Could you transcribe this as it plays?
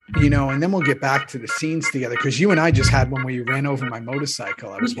and then we'll get back to the scenes together because you and I just had one where you ran over my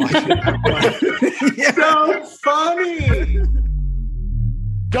motorcycle. I was watching that. Yeah. So funny.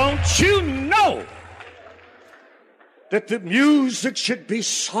 Don't you know that the music should be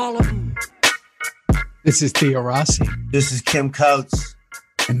solemn? This is Theo Rossi. This is Kim Coates.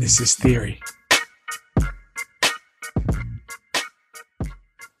 And this is Theory.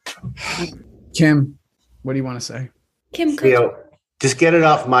 Kim, what do you want to say? Kim Coates. Theo, just get it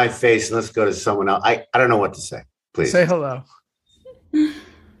off my face and let's go to someone else. I don't know what to say. Please. Say hello.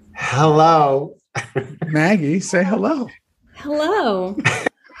 Hello. Maggie, say hello. Hello.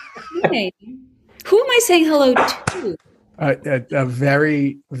 Hey. Who am I saying hello to? A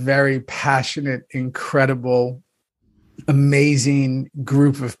very, very passionate, incredible, amazing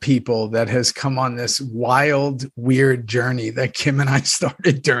group of people that has come on this wild, weird journey that Kim and I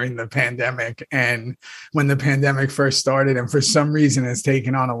started during the pandemic. And when the pandemic first started, and for some reason has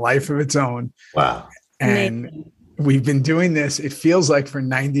taken on a life of its own. Wow. And amazing. We've been doing this, it feels like for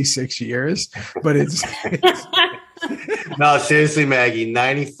 96 years, but it's No, seriously, Maggie,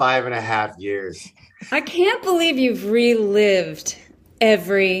 95 and a half years. I can't believe you've relived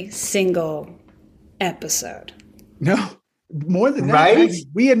every single episode. no more than that. Right? Maggie,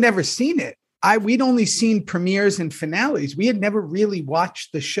 we had never seen it. We'd only seen premieres and finales. We had never really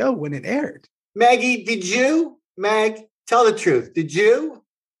watched the show when it aired. Maggie, did you? Mag, tell the truth. Did you?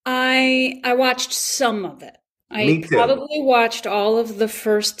 I watched some of it. Me I too. probably watched all of the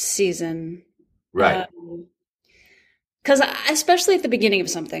first season. Right. Because especially at the beginning of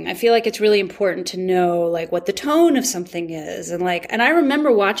something, I feel like it's really important to know like what the tone of something is. And I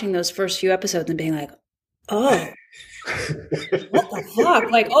remember watching those first few episodes and being like, oh, what the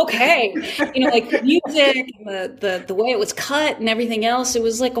fuck? Like, okay. Like the music and the way it was cut and everything else, it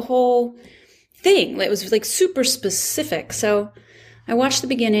was like a whole thing. It was like super specific. So I watched the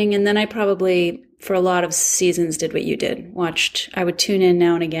beginning and then I probably, for a lot of seasons, did what you did. I would tune in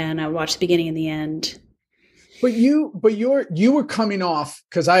now and again. I would watch the beginning and the end. But you were coming off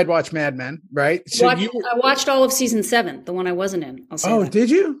because I had watched Mad Men, right? So I watched all of season 7, the one I wasn't in. I'll say that. Did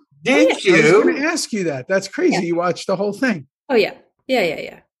you? Did I was you? going to ask you that. That's crazy. Yeah. You watched the whole thing. Oh yeah.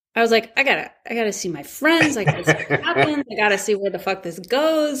 I was like, I gotta see my friends. I gotta see what happens. I gotta see where the fuck this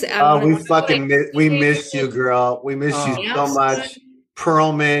goes. We miss you, girl. We miss you so much.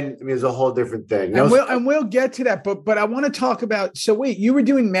 Perlman, is a whole different thing. And we'll get to that, but I want to talk about. So wait, you were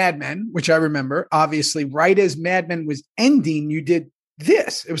doing Mad Men, which I remember. Obviously, right as Mad Men was ending, you did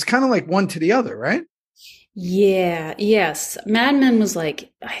this. It was kind of like one to the other, right? Yeah. Yes. Mad Men was like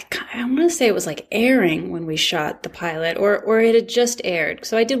I want to say it was like airing when we shot the pilot, or it had just aired.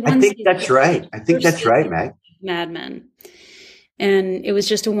 So I did one. I think that's right. Mag. Mad Men, and it was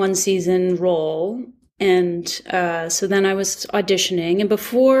just a 1-season role. And so then I was auditioning, and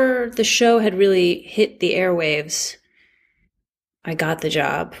before the show had really hit the airwaves, I got the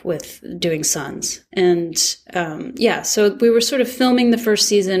job with doing Sons. And so we were sort of filming the first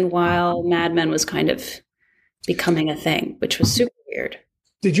season while Mad Men was kind of becoming a thing, which was super weird.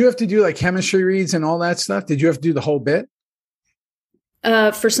 Did you have to do like chemistry reads and all that stuff? Did you have to do the whole bit?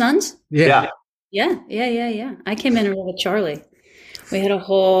 For Sons? Yeah. Yeah. I came in with Charlie. We had a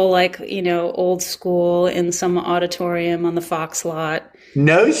whole, old school in some auditorium on the Fox lot.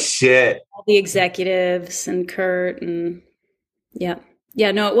 No shit. All the executives and Kurt and yeah.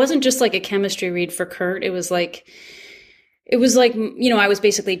 Yeah, no, it wasn't just like a chemistry read for Kurt. It was like, I was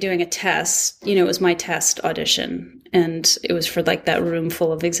basically doing a test. It was my test audition. And it was for like that room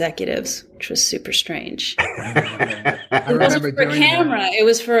full of executives, which was super strange. It wasn't for a camera. That. It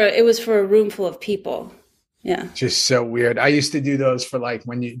was for a room full of people. Yeah. Just so weird. I used to do those for like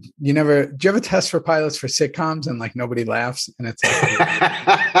when do you ever test for pilots for sitcoms and like nobody laughs and it's like,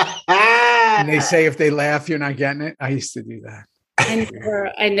 and they say if they laugh, you're not getting it. I used to do that.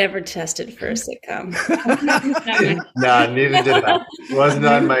 I never tested for a sitcom. No, neither did I. It wasn't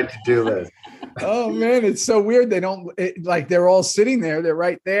on my to-do list. Oh man, it's so weird. They're all sitting there, they're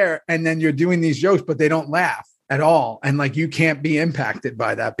right there, and then you're doing these jokes, but they don't laugh at all. And like you can't be impacted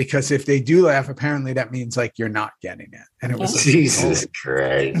by that because if they do laugh, apparently that means like you're not getting it. And it was like, Jesus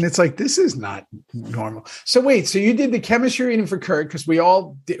Christ. And it's like, this is not normal. So wait, so you did the chemistry reading for Kurt because we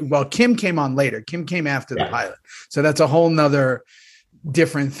all did, well, Kim came on later. Kim came after the pilot. So that's a whole nother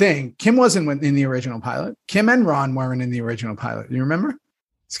different thing. Kim wasn't in the original pilot. Kim and Ron weren't in the original pilot. You remember?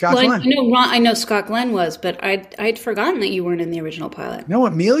 Scott Glenn. I know Scott Glenn was, but I'd forgotten that you weren't in the original pilot. No,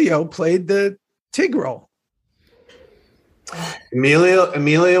 Emilio played the Tig role.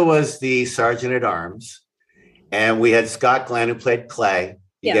 Emilio was the sergeant at arms, and we had Scott Glenn who played Clay.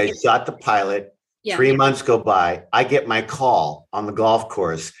 You guys shot the pilot. Yeah. 3 months go by. I get my call on the golf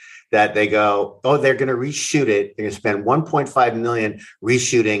course that they go, oh, they're going to reshoot it. They're going to spend 1.5 million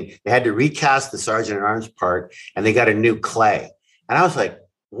reshooting. They had to recast the Sergeant at Arms part, and they got a new Clay. And I was like,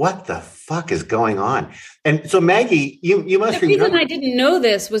 what the fuck is going on? And so, Maggie, you must remember. The reason I didn't know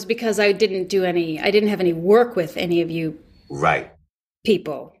this was because I didn't have any work with any of you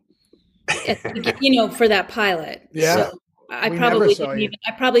people, for that pilot. Yeah. So I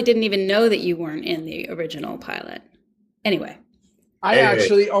probably didn't even know that you weren't in the original pilot. Anyway.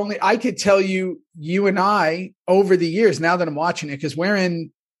 I could tell you and I over the years, now that I'm watching it, because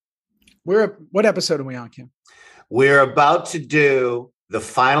what episode are we on, Kim? We're about to do the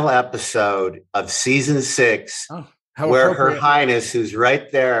final episode of season 6, where Her Highness, who's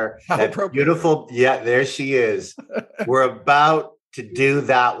right there, beautiful. Yeah, there she is. We're about to do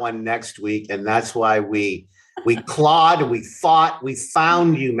that one next week. And that's why we clawed and we fought. We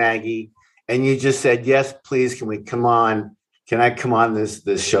found you, Maggie. And you just said, yes, please. Can we come on? Can I come on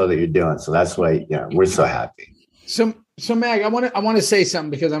this show that you're doing? So that's why, we're so happy. So Mag, I want to say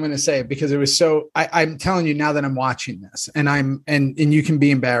something, because I'm going to say it because it was so. I'm telling you now that I'm watching this, and and you can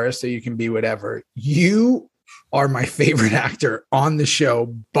be embarrassed or you can be whatever. You are my favorite actor on the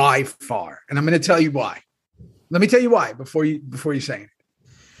show by far, and I'm going to tell you why. Let me tell you why before you say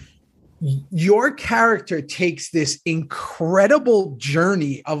it. Your character takes this incredible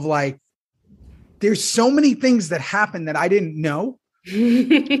journey of like, there's so many things that happen that I didn't know.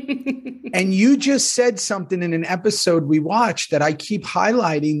 And you just said something in an episode we watched that I keep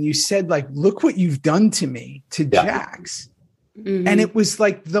highlighting. You said, like, look what you've done to me, to Jax. Mm-hmm. And it was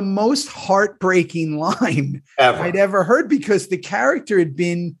like the most heartbreaking line I'd ever heard, because the character had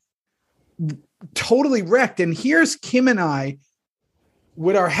been totally wrecked. And here's Kim and I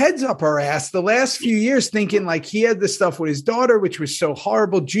with our heads up our ass the last few years, thinking like he had this stuff with his daughter, which was so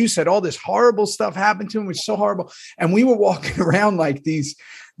horrible. Juice had all this horrible stuff happen to him, which was so horrible. And we were walking around like these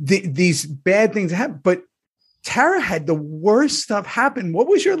bad things happen. But Tara had the worst stuff happen. What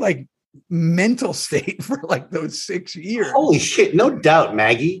was your like mental state for like those 6 years? Holy shit. No doubt,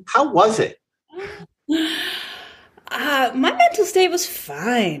 Maggie. How was it? My mental state was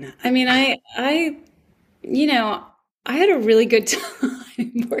fine. I mean, I had a really good time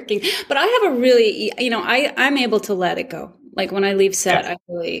working, but I have a really, I'm able to let it go. Like when I leave set, I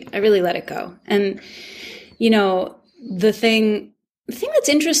really let it go. And, the thing that's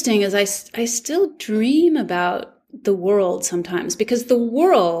interesting is I still dream about the world sometimes, because the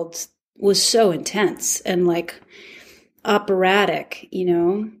world was so intense and like operatic,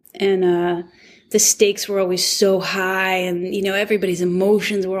 and, the stakes were always so high, and, everybody's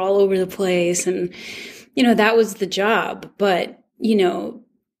emotions were all over the place, and, that was the job. But,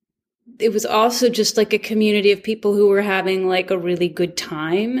 it was also just like a community of people who were having like a really good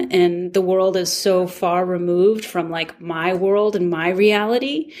time. And the world is so far removed from like my world and my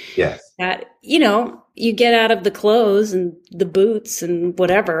reality. Yes. That, you get out of the clothes and the boots and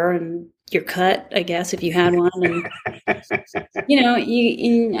whatever, and your cut, I guess, if you had one. And,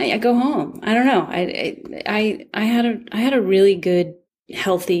 I go home. I don't know. I had a really good,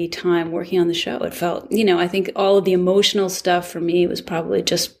 healthy time working on the show. It felt, I think all of the emotional stuff for me was probably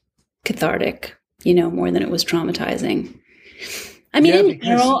just cathartic, more than it was traumatizing. I mean, in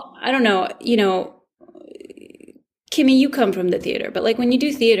general, I don't know, Kimmy, you come from the theater, but like when you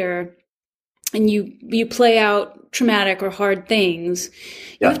do theater and you play out traumatic or hard things,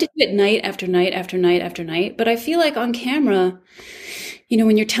 you have to do it night after night after night after night. But I feel like on camera,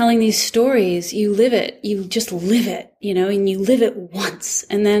 when you're telling these stories, you live it, you just live it, and you live it once,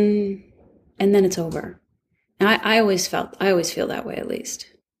 and then it's over. And I always feel that way, at least.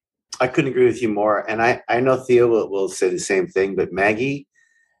 I couldn't agree with you more. And I know Theo will say the same thing, but Maggie,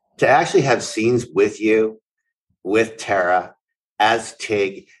 to actually have scenes with you, with Tara, as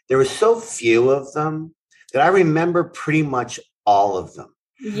Tig, there were so few of them that I remember pretty much all of them.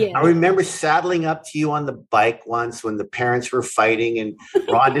 Yeah. I remember saddling up to you on the bike once when the parents were fighting and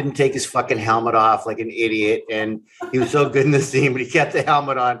Ron didn't take his fucking helmet off like an idiot. And he was so good in the scene, but he kept the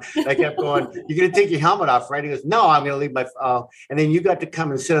helmet on. And I kept going, you're going to take your helmet off, right? He goes, no, I'm going to leave my, and then you got to come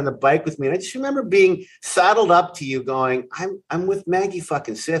and sit on the bike with me. And I just remember being saddled up to you going, I'm with Maggie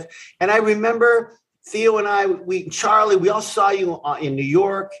fucking Siff. And I remember Theo and I, Charlie, we all saw you in New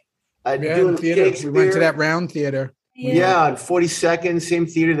York. Doing theater. We went to that Round Theater. Yeah, on 42nd, same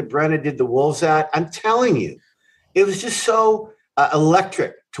theater that Brenna did the Wolves at. I'm telling you, it was just so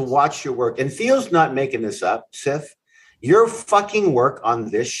electric to watch your work. And Theo's not making this up, Siff. Your fucking work on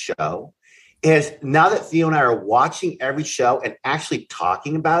this show is now that Theo and I are watching every show and actually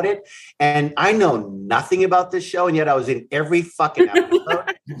talking about it, and I know nothing about this show, and yet I was in every fucking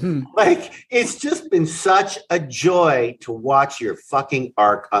episode. Like, it's just been such a joy to watch your fucking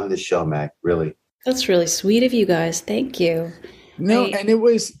arc on the show, Meg. Really. That's really sweet of you guys. Thank you. No, and it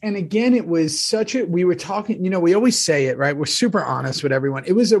was such a, we were talking, we always say it, right? We're super honest with everyone.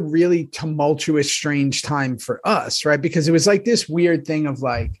 It was a really tumultuous, strange time for us, right? Because it was like this weird thing of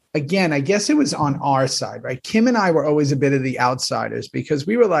like, again, I guess it was on our side, right? Kim and I were always a bit of the outsiders because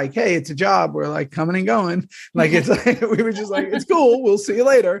we were like, hey, it's a job. We're like coming and going. Like, it's like, we were just like, it's cool. We'll see you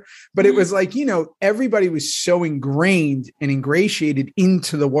later. But it was like, everybody was so ingrained and ingratiated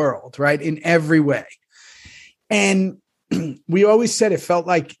into the world, right? In every way. And we always said it felt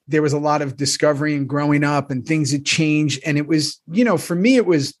like there was a lot of discovery and growing up and things had changed. And it was, for me,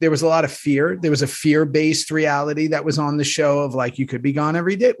 there was a lot of fear. There was a fear-based reality that was on the show of like, you could be gone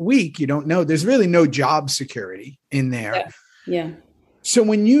every week. You don't know. There's really no job security in there. Yeah. So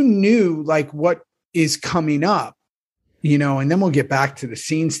when you knew like what is coming up, and then we'll get back to the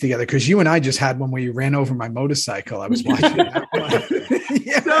scenes together. Cause you and I just had one where you ran over my motorcycle. I was watching that one.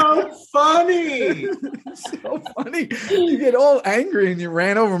 Yeah. So funny. So funny. You get all angry and you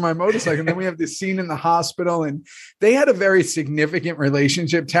ran over my motorcycle. And then we have this scene in the hospital and they had a very significant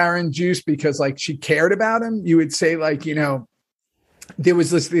relationship, Tara and Juice, because like she cared about him. You would say like, there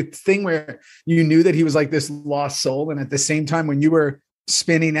was this thing where you knew that he was like this lost soul. And at the same time, when you were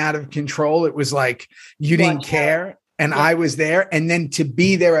spinning out of control, it was like, you didn't care. And I was there. And then to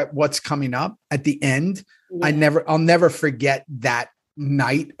be there at what's coming up at the end, I'll never forget that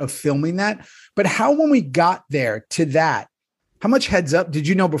night of filming that. But how, when we got there to that, how much heads up did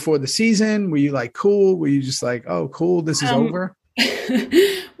you know before the season? Were you like, cool? Were you just like, oh, cool, this is over?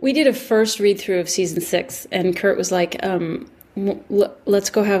 We did a first read through of season 6 and Kurt was like, let's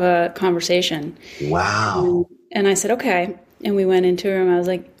go have a conversation. Wow. And I said, okay. And we went into her and I was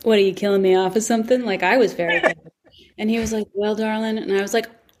like, what, are you killing me off or something? Like I was very and he was like, well, darling. And I was like,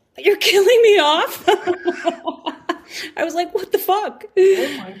 you're killing me off. I was like, what the fuck?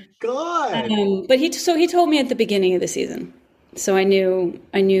 Oh my God. But he told me at the beginning of the season. So I knew,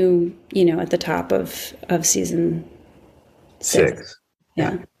 at the top of season 6.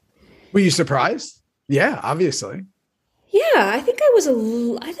 Yeah. Were you surprised? Yeah, obviously. Yeah, I think I was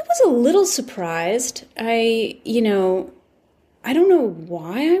a little surprised. I don't know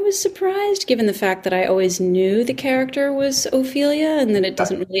why I was surprised, given the fact that I always knew the character was Ophelia and that it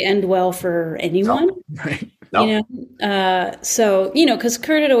doesn't really end well for anyone. No. Right. No. So, because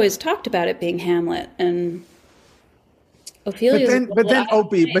Kurt had always talked about it being Hamlet and Ophelia.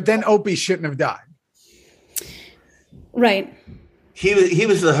 But then Opie shouldn't have died. Right. He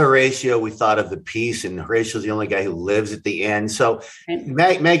was the Horatio we thought of the piece, and Horatio's the only guy who lives at the end. So,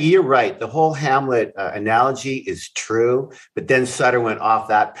 Maggie, you're right. The whole Hamlet analogy is true, but then Sutter went off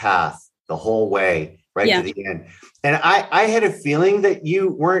that path the whole way to the end. And I had a feeling that you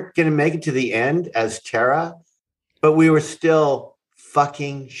weren't going to make it to the end as Tara, but we were still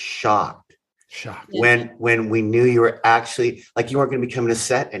fucking shocked. When we knew you were actually like you weren't going to be coming to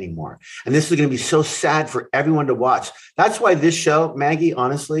set anymore. And this is going to be so sad for everyone to watch. That's why this show, Maggie,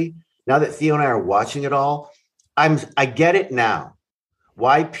 honestly, now that Theo and I are watching it all, I get it now.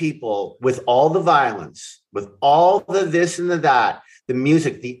 Why people, with all the violence, with all the this and the that, the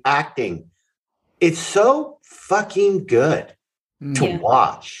music, the acting, it's so fucking good to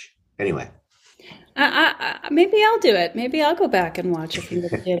watch. Anyway. Maybe I'll do it. Maybe I'll go back and watch it.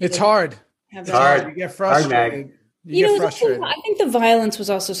 It's hard. It's hard. You get frustrated. You get frustrated. I think the violence was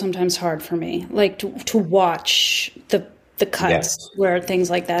also sometimes hard for me, like to watch the cuts where things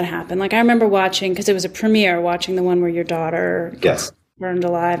like that happen. Like I remember watching, because it was a premiere, watching the one where your daughter gets burned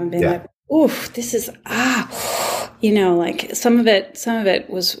alive and being like, oof, this is like some of it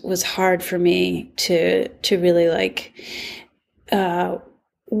was hard for me to really like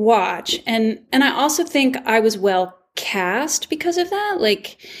watch. And I also think I was well cast because of that.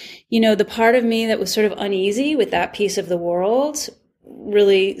 Like, the part of me that was sort of uneasy with that piece of the world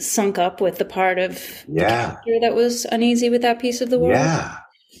really sunk up with the part of the character that was uneasy with that piece of the world. Yeah.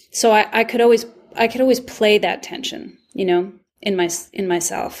 So I could always play that tension, in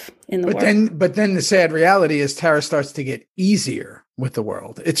myself, in the world. But then the sad reality is Tara starts to get easier with the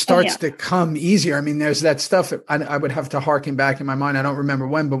world. It starts to come easier. I mean, there's that stuff I would have to harken back in my mind. I don't remember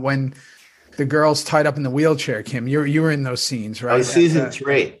when, but when the girl's tied up in the wheelchair, Kim, you were in those scenes, right? Oh, season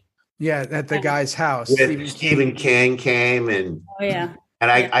 3. Yeah, at the guy's house. Stephen King came and And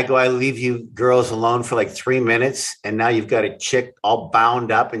I leave you girls alone for like 3 minutes. And now you've got a chick all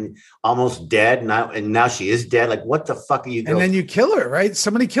bound up and almost dead. And now she is dead. Like, what the fuck are you girls? And then you kill her, right?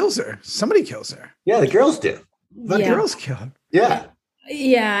 Somebody kills her. Yeah, the girls do. The girls kill her. Yeah.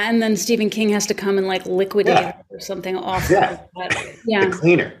 Yeah. And then Stephen King has to come and like liquidate her or something awful. Yeah. Yeah.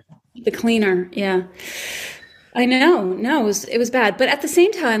 The cleaner. Yeah. I know. No, it was bad. But at the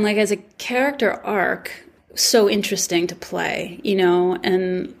same time, like as a character arc, so interesting to play, you know,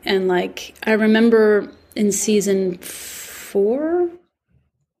 and like I remember in season 4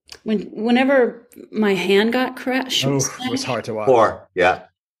 whenever my hand got crushed. Oh, it was hard to watch. 4, yeah.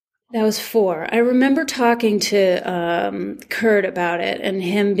 That was 4. I remember talking to Kurt about it and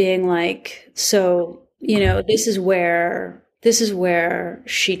him being like, so, you know, this is where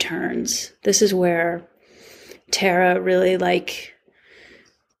she turns. This is where Tara really like,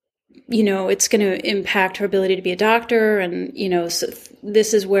 you know, it's going to impact her ability to be a doctor. And, you know, so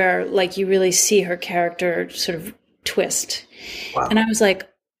this is where like you really see her character sort of twist. Wow. And I was like,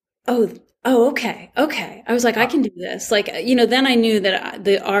 oh, okay. I was like, I can do this. Like, you know, then I knew that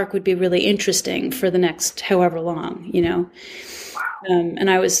the arc would be really interesting for the next however long, you know. Wow. And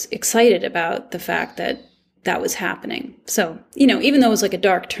I was excited about the fact that was happening. So, you know, even though it was like a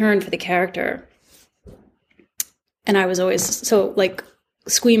dark turn for the character, and I was always so like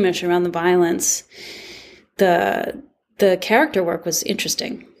squeamish around the violence, the character work was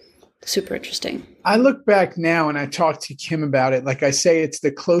interesting, super interesting. I look back now and I talk to Kim about it. Like I say, it's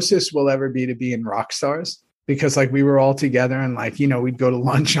the closest we'll ever be to being rock stars, because like we were all together and like, you know, we'd go to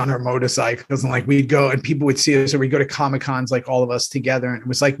lunch on our motorcycles and like we'd go and people would see us, or we'd go to Comic-Cons, like all of us together. And it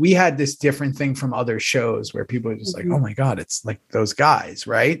was like, we had this different thing from other shows where people were just like, oh my God, it's like those guys.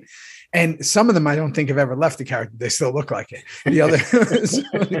 Right. And some of them I don't think have ever left the character. They still look like it. The other,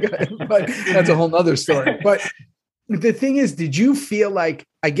 but that's a whole nother story. But the thing is, did you feel like,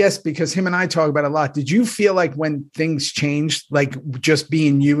 I guess because him and I talk about it a lot, did you feel like when things changed, like just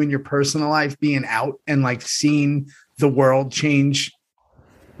being you in your personal life, being out and like seeing the world change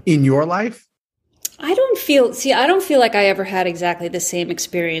in your life? I don't feel like I ever had exactly the same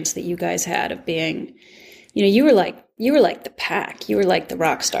experience that you guys had of being, you know, you were like the pack. You were like the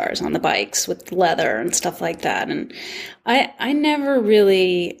rock stars on the bikes with leather and stuff like that. And I never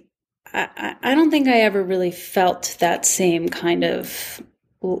really, I don't think I ever really felt that same kind of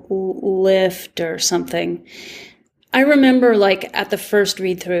lift or something. I remember like at the first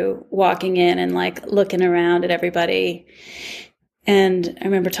read through walking in and like looking around at everybody. And I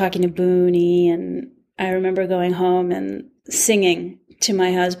remember talking to Booney, and I remember going home and singing to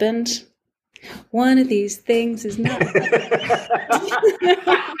my husband, one of these things is not.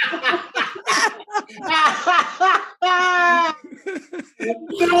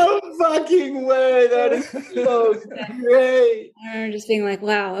 No fucking way. That is so great. I remember just being like,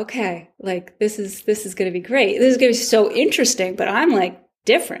 wow, okay. Like this is going to be great. This is going to be so interesting, but I'm like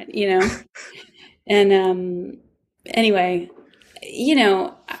different, you know? And, anyway, you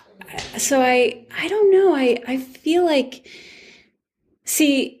know, so I don't know. I feel like,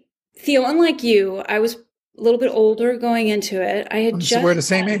 see, Theo, unlike you, I was a little bit older going into it. I had just... We're the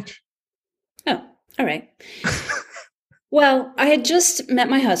same age. Oh, all right. Well, I had just met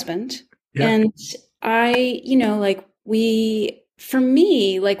my husband, and I, you know, like for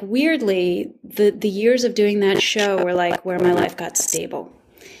me, like weirdly, the years of doing that show were like where my life got stable.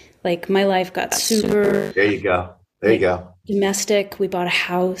 Like my life got super... There you go. There you go. Domestic. We bought a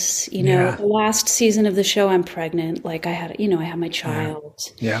house, you know, the last season of the show, I'm pregnant. Like I had my child.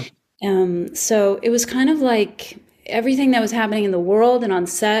 Yeah. So it was kind of like everything that was happening in the world and on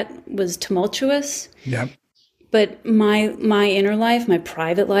set was tumultuous. Yeah. But my inner life, my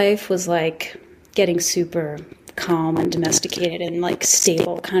private life was like getting super calm and domesticated and like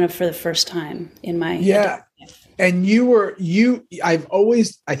stable kind of for the first time in my life. And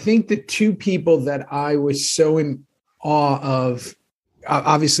I think the two people that I was so in awe of,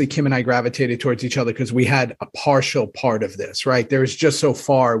 obviously Kim and I gravitated towards each other because we had a partial part of this, right? There's just so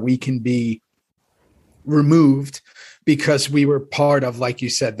far we can be removed because we were part of, like you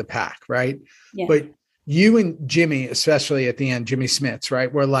said, the pack, right? Yeah. But you and Jimmy, especially at the end, Jimmy Smits,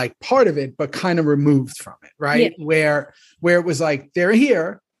 right, were like part of it, but kind of removed from it, right? Yeah. Where it was like, they're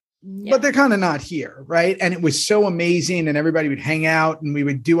here, but they're kind of not here, right? And it was so amazing, and everybody would hang out and we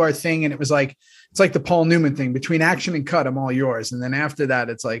would do our thing, and it was like, it's like the Paul Newman thing, between action and cut, I'm all yours. And then after that,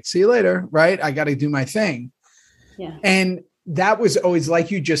 it's like, see you later, right? I got to do my thing. Yeah. And that was always,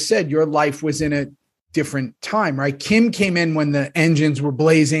 like you just said, your life was in a different time, right? Kim came in when the engines were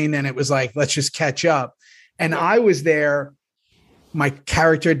blazing and it was like, let's just catch up. And I was there my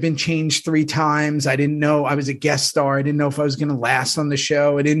character had been changed 3 times. I didn't know I was a guest star. I didn't know if I was going to last on the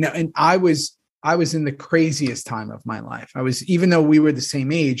show. I didn't know. And I was in the craziest time of my life. Even though we were the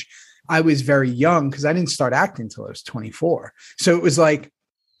same age, I was very young because I didn't start acting until I was 24. So it was like,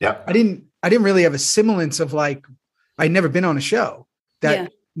 I didn't really have a semblance of like, I'd never been on a show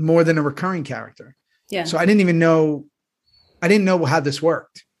that more than a recurring character. Yeah. So I didn't know how this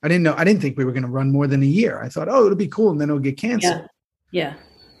worked. I didn't think we were going to run more than a year. I thought, it'll be cool. And then it'll get canceled. Yeah.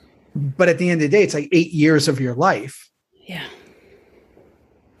 But at the end of the day, it's like 8 years of your life. Yeah.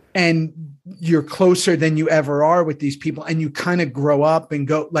 And you're closer than you ever are with these people. And you kind of grow up and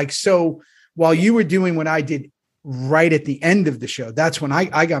go like, so while you were doing what I did right at the end of the show, that's when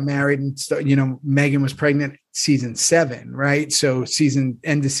I got married. And Megan was pregnant season 7, right? So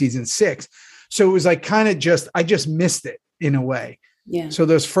end of season 6. So it was like I just missed it in a way. Yeah. So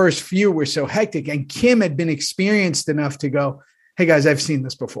those first few were so hectic, and Kim had been experienced enough to go, hey guys, I've seen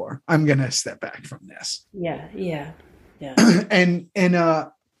this before. I'm going to step back from this. Yeah. and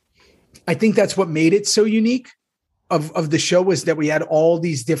I think that's what made it so unique of the show, was that we had all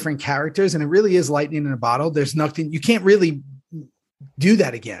these different characters, and it really is lightning in a bottle. There's nothing, you can't really do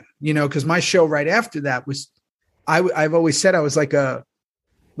that again, because my show right after that was, I've always said I was like a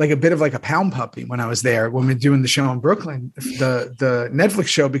bit of like a pound puppy when I was there, when we were doing the show in Brooklyn, the Netflix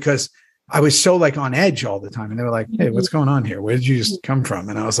show, because I was so like on edge all the time. And they were like, hey, what's going on here? Where did you just come from?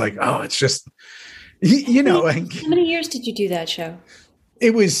 And I was like, oh, it's just, How many years did you do that show?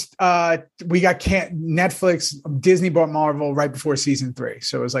 It was, we got Netflix, Disney bought Marvel right before season 3.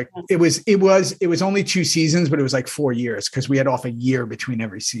 So it was like, it was only 2 seasons, but it was like 4 years because we had off a year between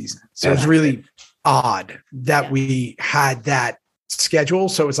every season. So it was really odd that we had that schedule.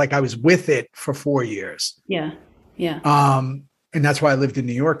 So it's like I was with it for 4 years. Yeah. And that's why I lived in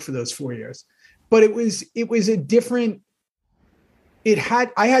New York for those 4 years. But it was a different,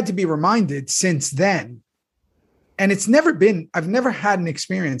 I had to be reminded since then. And I've never had an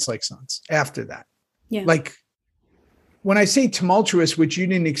experience like since after that. Yeah. Like when I say tumultuous, which you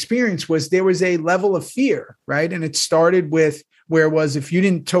didn't experience, was there was a level of fear, right? And it started with where it was, if you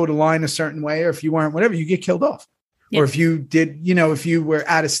didn't toe the line a certain way, or if you weren't, whatever, you get killed off. Yeah. Or if you did, if you were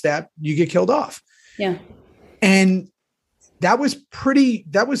out of step, you get killed off. Yeah. And we're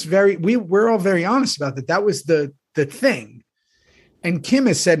all very honest about that. That was the thing. And Kim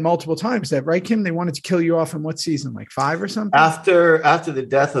has said multiple times that, right, Kim, they wanted to kill you off in what season, like 5 or something? After the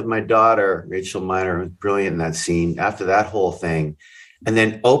death of my daughter, Rachel Miner was brilliant in that scene. After that whole thing. And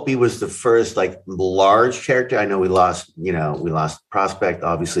then Opie was the first like large character. I know we lost Prospect.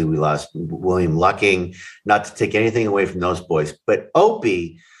 Obviously we lost William Lucking, not to take anything away from those boys, but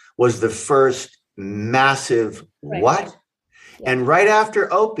Opie was the first massive what? And right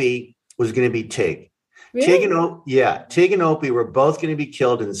after Opie was going to be Tig. Really? Tig and Opie were both going to be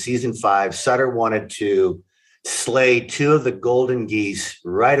killed in season 5. Sutter wanted to slay 2 of the golden geese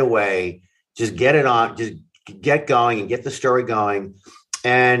right away. Just get it on, just get going and get the story going.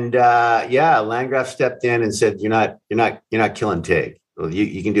 And Landgraf stepped in and said, "You're not killing Tig. Well,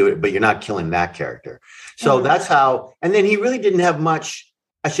 you can do it, but you're not killing that character." So that's how. And then he really didn't have much.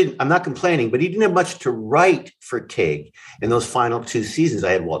 I'm not complaining, but he didn't have much to write for Tig in those final 2 seasons.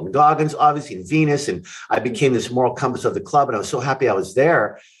 I had Walton Goggins, obviously, and Venus, and I became this moral compass of the club, and I was so happy I was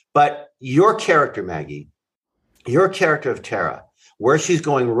there. But your character, Maggie, your character of Tara, where she's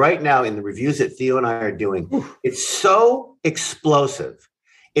going right now in the reviews that Theo and I are doing, it's so explosive.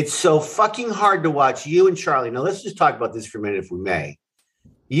 It's so fucking hard to watch you and Charlie. Now, let's just talk about this for a minute, if we may.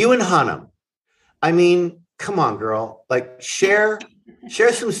 You and Hunnam. I mean, come on, girl. Like, share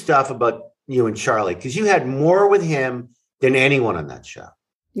some stuff about you and Charlie, because you had more with him than anyone on that show.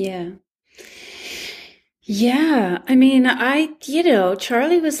 Yeah. I mean,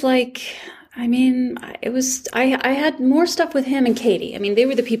 Charlie was like, I had more stuff with him and Katie. I mean, they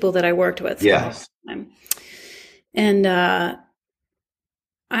were the people that I worked with. Yes. And I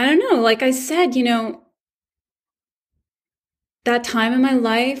don't know, like I said, that time in my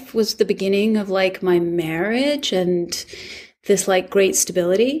life was the beginning of like my marriage and this like great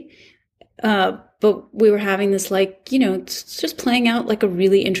stability. But we were having this like, it's just playing out like a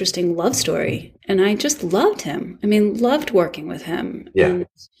really interesting love story. And I just loved him. I mean, loved working with him. Yeah. And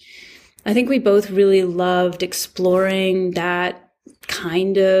I think we both really loved exploring that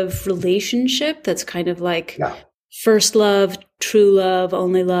kind of relationship that's kind of like first love, true love,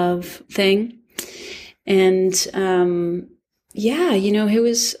 only love thing. And it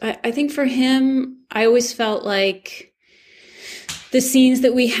was, I think for him, I always felt like the scenes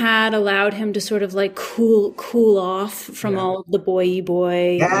that we had allowed him to sort of like cool off from all of the boy,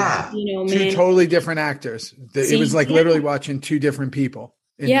 Yeah. Two totally different actors. It was like literally watching two different people.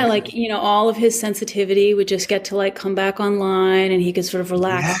 Yeah, like, all of his sensitivity would just get to like come back online and he could sort of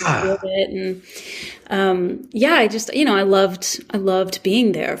relax a little bit. And I loved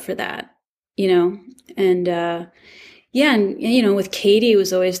being there for that, and with Katie, it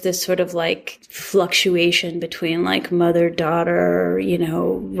was always this sort of like fluctuation between like mother-daughter,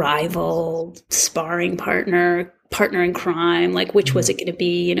 rival, sparring partner in crime, like which was it going to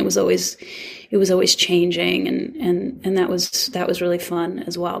be? And it was always changing. And that was really fun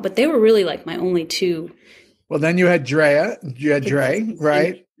as well. But they were really like my only two. Well, then you had Dre,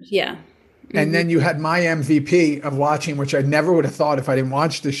 right? Yeah. And then you had my MVP of watching, which I never would have thought if I didn't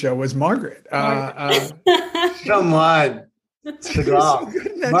watch the show, was Margaret. Come on.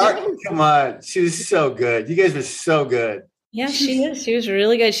 Come on. She was so good. You guys were so good. Yeah, she is. She was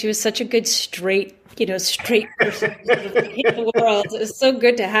really good. She was such a good straight person in the world. It was so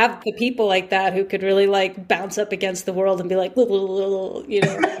good to have the people like that who could really like bounce up against the world and be like,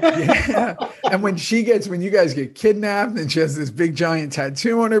 Yeah. And when you guys get kidnapped and she has this big giant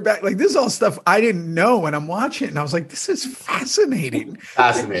tattoo on her back, like this is all stuff I didn't know when I'm watching it. And I was like, this is fascinating.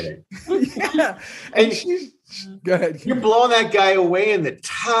 Fascinating. Yeah. And go ahead. You're blowing that guy away in the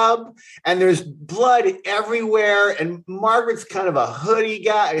tub, and there's blood everywhere. And Margaret's kind of a hoodie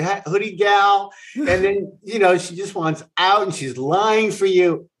gal. And then, she just wants out and she's lying for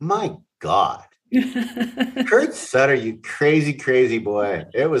you. My God. Kurt Sutter, you crazy, crazy boy.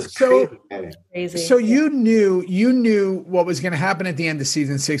 It was crazy. So you knew what was going to happen at the end of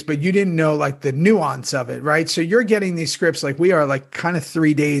season 6, but you didn't know like the nuance of it, right? So you're getting these scripts like we are, like kind of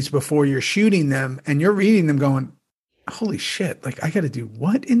 3 days before you're shooting them, and you're reading them going, holy shit, like I got to do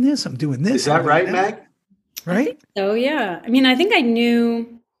what in this? I'm doing this. Is that right, Meg? Right? Oh yeah. I mean, I think I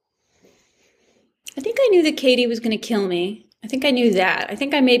knew that Katie was going to kill me. I think I knew that. I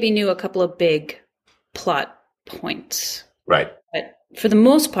think I maybe knew a couple of big plot points. Right. But for the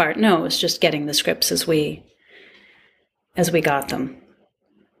most part, no, it was just getting the scripts as we got them.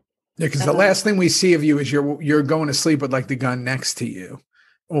 Yeah, because the last thing we see of you is you're going to sleep with like the gun next to you.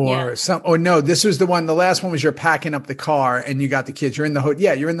 Or no, this was the last one was you're packing up the car and you got the kids. You're in the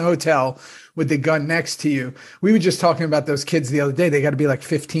you're in the hotel with the gun next to you. We were just talking about those kids the other day. They got to be like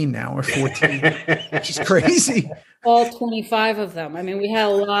 15 now or 14, which is crazy. All 25 of them. I mean, we had a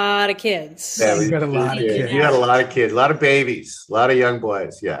lot of kids. Yeah, we got a lot of kids. You had a lot of kids, a lot of babies, a lot of young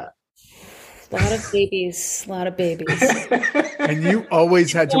boys. Yeah. A lot of babies. And you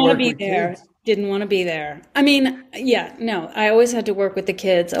always had to work with kids. Didn't want to be there. I mean, I always had to work with the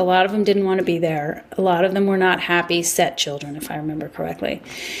kids. A lot of them didn't want to be there. A lot of them were not happy set children, if I remember correctly.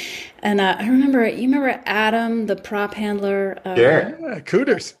 And I remember, you remember Adam, the prop handler? Sure.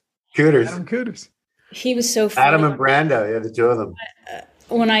 Cooters. Adam Cooters. He was so funny. Adam and Brando, the two of them.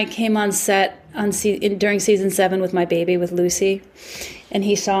 When I came on set during season 7 with my baby, with Lucy, and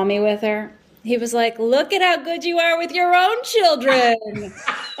he saw me with her, he was like, look at how good you are with your own children.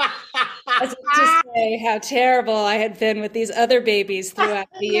 As if to say how terrible I had been with these other babies throughout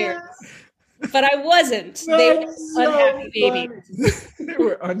the years. But I wasn't. They were unhappy babies. They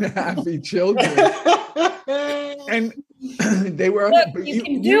were unhappy children. And they were. Look, you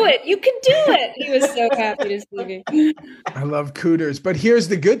can do it. You can do it. He was so happy to see me. I love Cooters. But here's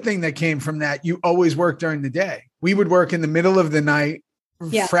the good thing that came from that. You always work during the day. We would work in the middle of the night,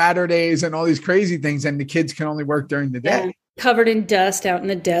 Fraturdays and all these crazy things. And the kids can only work during the day. Yeah. Covered in dust out in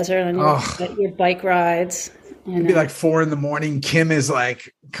the desert on your bike rides. It'd be like 4 a.m. Kim is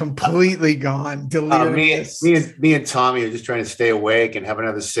like completely gone, delirious. Me and Tommy are just trying to stay awake and have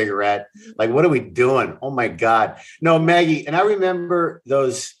another cigarette. Like, what are we doing? Oh my God. No, Maggie. And I remember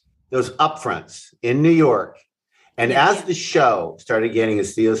those upfronts in New York. And as the show started getting,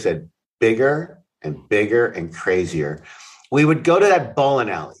 as Theo said, bigger and bigger and crazier, we would go to that bowling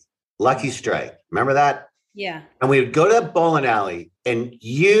alley, Lucky Strike. Remember that? Yeah. And we would go to that bowling alley, and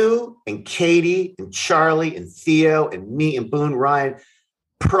you and Katie and Charlie and Theo and me and Boone Ryan,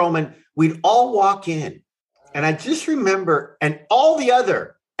 Perlman, we'd all walk in. And I just remember, and all the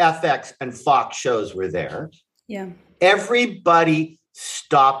other FX and Fox shows were there. Yeah. Everybody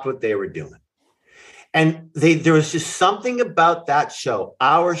stopped what they were doing. And there was just something about that show,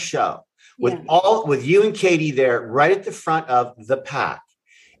 our show, with you and Katie there right at the front of the pack.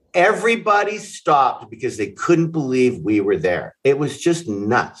 Everybody stopped because they couldn't believe we were there. It was just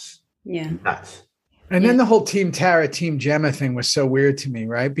nuts. Yeah. Nuts. And then the whole Team Tara, Team Gemma thing was so weird to me,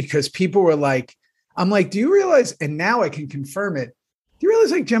 right? Because people were like, I'm like, do you realize, and now I can confirm it, Do you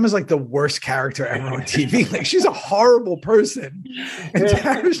realize like Gemma's like the worst character ever on TV? Like she's a horrible person. And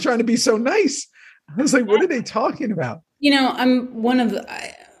Tara's trying to be so nice. I was like, what are they talking about? You know,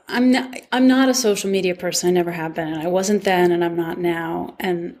 I'm not a social media person. I never have been. And I wasn't then, and I'm not now.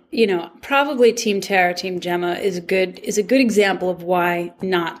 And, you know, probably Team Tara, Team Gemma is a good example of why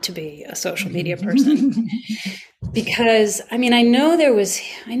not to be a social media person. Because, I mean, I know there was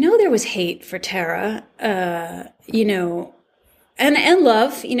hate for Tara, you know, and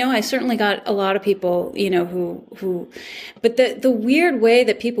love, you know. I certainly got a lot of people, you know, who, but the weird way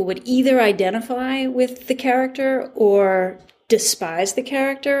that people would either identify with the character or despise the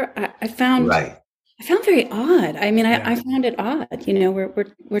character, I found very odd. I mean, I found it odd. You know,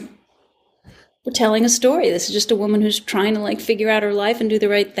 we're telling a story. This is just a woman who's trying to like figure out her life and do the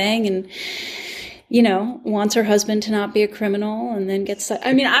right thing, and you know, wants her husband to not be a criminal, and then gets.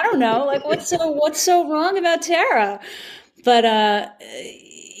 I mean, I don't know, like what's so wrong about Tara? But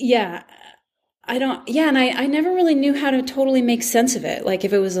yeah. I don't, yeah. And I never really knew how to totally make sense of it. Like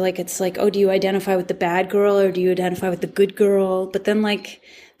if it was like, it's like, oh, do you identify with the bad girl or do you identify with the good girl? But then like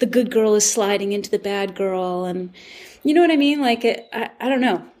the good girl is sliding into the bad girl. And you know what I mean? Like I don't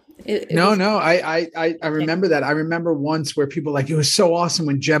know. I remember that. I remember once where people like, it was so awesome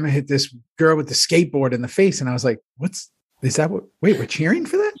when Gemma hit this girl with the skateboard in the face. And I was like, we're cheering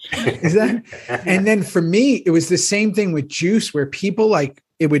for that? Is that? And then for me, it was the same thing with Juice where people like,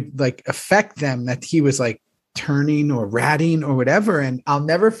 it would like affect them that he was like turning or ratting or whatever. And I'll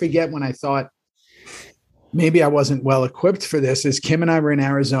never forget when I thought maybe I wasn't well equipped for this is Kim and I were in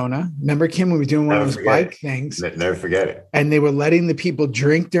Arizona. Remember Kim, we were doing one of those bike things. Never forget it. And they were letting the people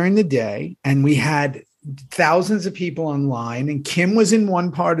drink during the day. And we had thousands of people online and Kim was in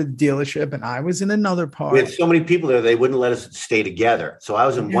one part of the dealership and I was in another part. We had so many people there, they wouldn't let us stay together. So I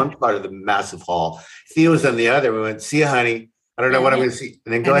was in one part of the massive hall. Theo was on the other. We went, see you, honey. I don't know what I'm going to see.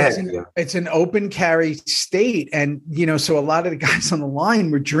 And then go ahead. It's an open carry state. And, you know, so a lot of the guys on the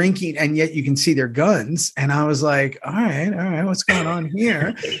line were drinking and yet you can see their guns. And I was like, all right, what's going on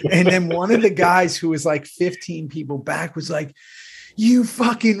here? And then one of the guys who was like 15 people back was like, you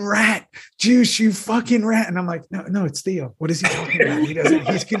fucking rat, Juice, you fucking rat. And I'm like, no, it's Theo. What is he talking about?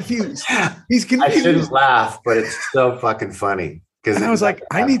 He's confused. He's confused. I shouldn't laugh, but it's so fucking funny. And I was like,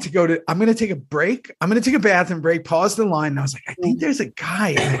 I'm going to take a break. I'm going to take a bathroom break, pause the line. And I was like, I think there's a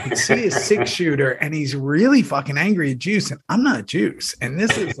guy and I can see a 6-shooter and he's really fucking angry at Juice. And I'm not Juice. And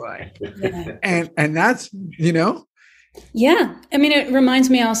this is like, and that's, you know. Yeah. I mean, it reminds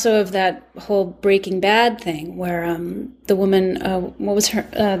me also of that whole Breaking Bad thing where the woman, what was her,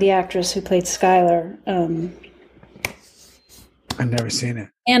 the actress who played Skylar? I've never seen it.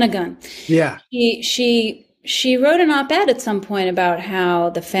 Anna Gunn. Yeah. She wrote an op-ed at some point about how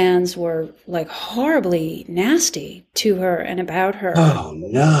the fans were like horribly nasty to her and about her. Oh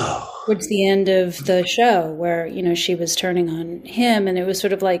no. Towards the end of the show where, you know, she was turning on him and it was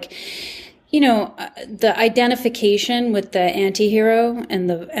sort of like, you know, the identification with the anti-hero and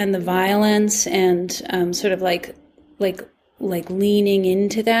the violence and sort of like leaning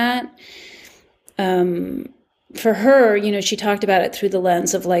into that. For her, you know, she talked about it through the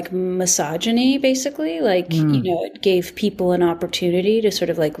lens of like misogyny, basically. Like, you know, it gave people an opportunity to sort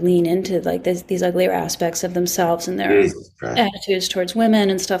of like lean into like these uglier aspects of themselves and their attitudes towards women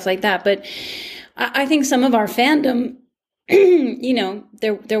and stuff like that. But I think some of our fandom, you know,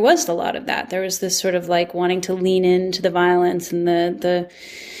 there was a lot of that. There was this sort of like wanting to lean into the violence and the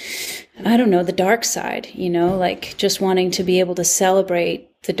I don't know, the dark side, you know, like just wanting to be able to celebrate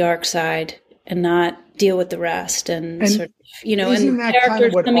the dark side and not deal with the rest and sort of, you know, isn't and that kind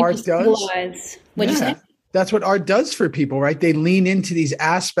of what art does? What'd you say? That's what art does for people, right? They lean into these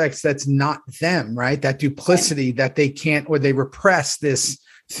aspects that's not them, right? That duplicity that they can't, or they repress this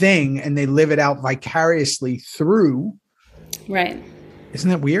thing and they live it out vicariously through. Right.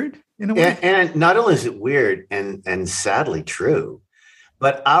 Isn't that weird in a way? And not only is it weird and sadly true,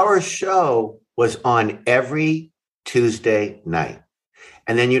 but our show was on every Tuesday night.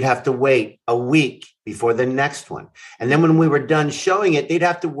 And then you'd have to wait a week before the next one. And then when we were done showing it, they'd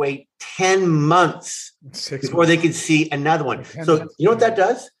have to wait 10 months before they could see another one. So you know what that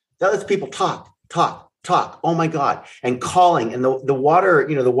does? That lets people talk. Oh my God. And calling and the water,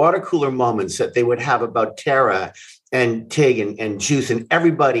 you know, the water cooler moments that they would have about Tara and Tig and Juice and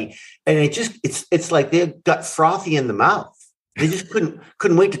everybody. And it's like they got frothy in the mouth. They just couldn't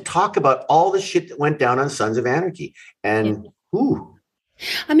wait to talk about all the shit that went down on Sons of Anarchy. And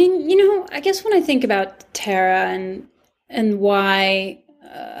I mean, you know, I guess when I think about Tara and why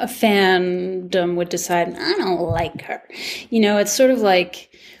a fandom would decide, I don't like her, you know, it's sort of like,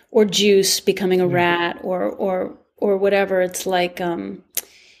 or Juice becoming a rat or or whatever. It's like, the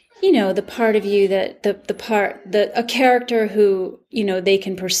part of you that a character who, they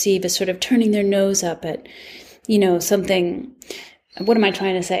can perceive as sort of turning their nose up at, something. What am I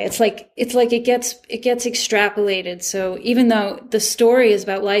trying to say? It's like it gets extrapolated. So even though the story is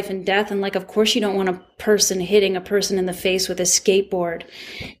about life and death, and like, of course you don't want a person hitting a person in the face with a skateboard,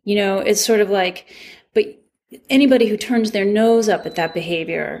 it's sort of like, but anybody who turns their nose up at that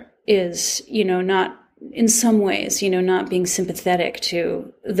behavior is, not, in some ways, not being sympathetic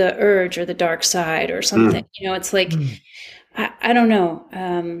to the urge or the dark side or something. It's like, I don't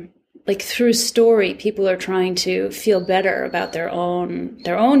know. Like through story, people are trying to feel better about their own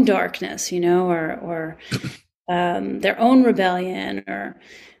darkness, or their own rebellion, or,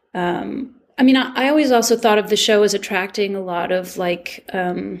 I always also thought of the show as attracting a lot of like,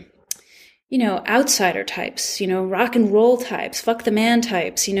 outsider types, rock and roll types, fuck the man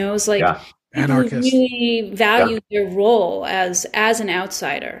types, it's like, anarchists really value their role as an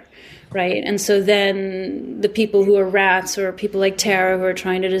outsider, right? And so then the people who are rats, or people like Tara who are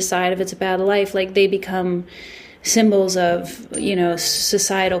trying to decide if it's a bad life, like they become symbols of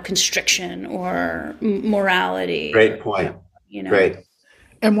societal constriction or morality. Great point. Great.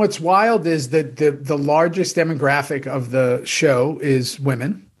 And what's wild is that the largest demographic of the show was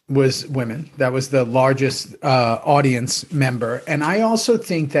women. That was the largest audience member. And I also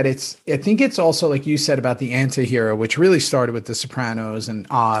think that it's also, like you said about the anti-hero, which really started with The Sopranos and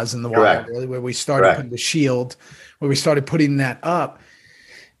Oz and The Wire, really, where we started putting The Shield, where we started putting that up,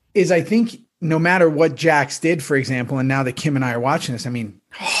 is I think no matter what Jax did, for example, and now that Kim and I are watching this,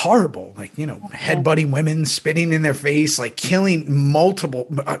 horrible, like, headbutting women, spitting in their face, like killing multiple,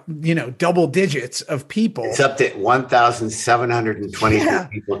 double digits of people. It's up to 1,720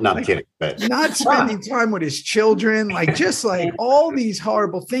 people. No, I'm kidding. But not spending time with his children, like just like all these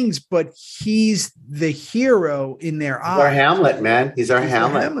horrible things, but he's the hero in their eyes. He's our Hamlet, man. He's our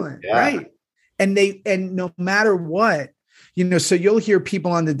Hamlet. Yeah. Right. And no matter what, so you'll hear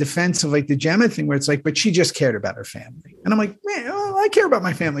people on the defense of like the Gemma thing where it's like, but she just cared about her family. And I'm like, man, I care about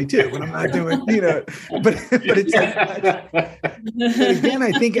my family too, but I'm not doing, but it's like, but again,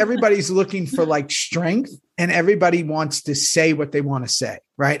 I think everybody's looking for like strength, and everybody wants to say what they want to say.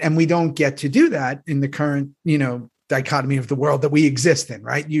 Right. And we don't get to do that in the current, dichotomy of the world that we exist in.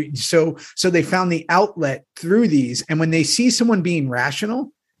 Right. So they found the outlet through these. And when they see someone being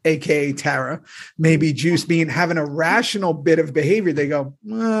rational, AKA Tara, maybe Juice having a rational bit of behavior, they go,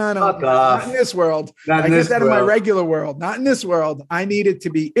 not in this world. I get that in my regular world, not in this world. I need it to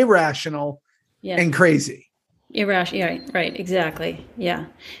be irrational and crazy. Irrational, yeah, right, exactly. Yeah.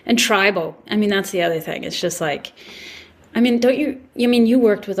 And tribal. That's the other thing. It's just like, you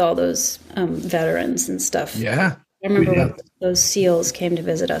worked with all those veterans and stuff. Yeah. I remember when those SEALs came to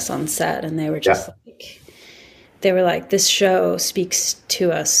visit us on set, and they were just they were like, this show speaks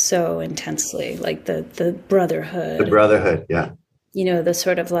to us so intensely, like the brotherhood. The brotherhood, yeah. The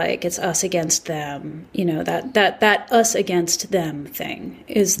sort of like, it's us against them, that us against them thing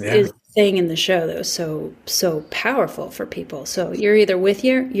is the thing in the show that was so powerful for people. So you're either with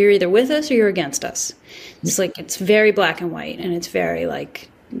us or you're against us. It's like, it's very black and white, and it's very like,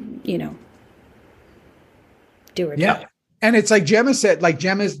 do or die. Yeah. And it's like Gemma said, like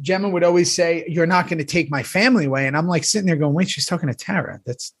Gemma would always say, you're not going to take my family away. And I'm like sitting there going, wait, she's talking to Tara.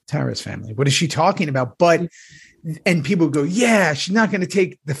 That's Tara's family. What is she talking about? And people go, yeah, she's not going to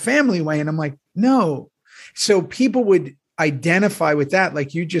take the family away. And I'm like, no. So people would identify with that,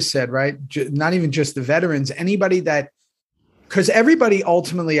 like you just said, right? Not even just the veterans, anybody because everybody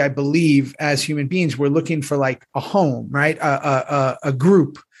ultimately, I believe, as human beings, we're looking for like a home, right? A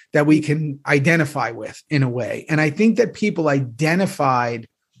group that we can identify with in a way. And I think that people identified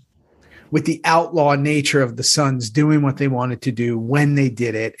with the outlaw nature of the Sons doing what they wanted to do when they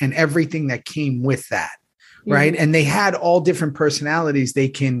did it, and everything that came with that. Right. And they had all different personalities they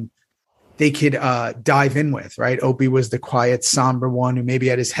could dive in with, right? Opie was the quiet, somber one who maybe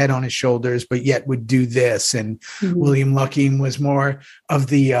had his head on his shoulders, but yet would do this. And William Lucking was more of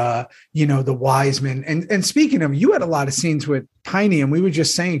the, the wise man. And speaking of, you had a lot of scenes with Piney, and we were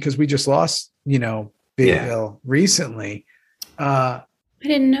just saying, because we just lost, Big Bill recently. I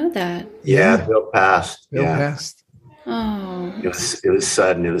didn't know that. Yeah, Bill passed. Bill passed. Oh, it was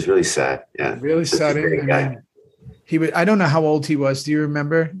sudden. It was really sad. Yeah, really sudden. I don't know how old he was. Do you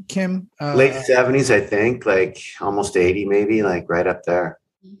remember, Kim? Late 70s, I think, like almost 80, maybe, like right up there.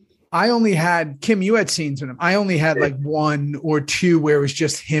 I only had, Kim, you had scenes with him. I only had like one or two where it was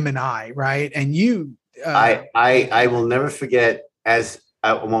just him and I, right? And you. I will never forget, I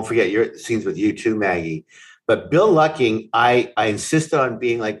won't forget your scenes with you too, Maggie. But Bill Lucking, I insisted on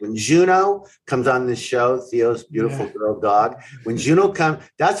being like, when Juno comes on this show, Theo's beautiful girl dog, when Juno comes,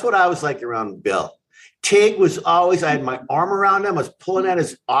 that's what I was like around Bill. Tig was always, I had my arm around him. I was pulling at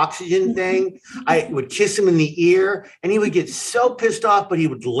his oxygen thing. I would kiss him in the ear and he would get so pissed off, but he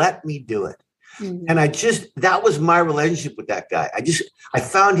would let me do it. Mm-hmm. And that was my relationship with that guy. I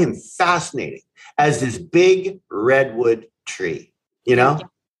found him fascinating as this big redwood tree, you know?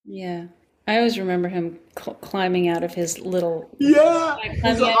 Yeah. I always remember him climbing out of his little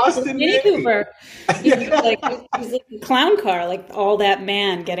Austin Mini Cooper. He's like a clown car, like all that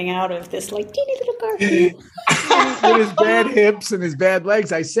man getting out of this like teeny little car with his bad hips and his bad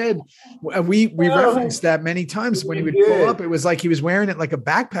legs. I said we referenced that many times when he would pull up. It was like he was wearing it like a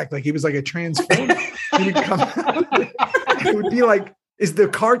backpack, like he was like a transformer. He would come out. It would be like, is the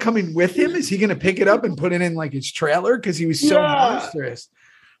car coming with him? Is he going to pick it up and put it in like his trailer because he was so monstrous?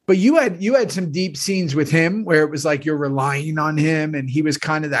 But you had some deep scenes with him where it was like you're relying on him and he was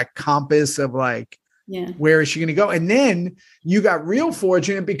kind of that compass of like, where is she going to go? And then you got real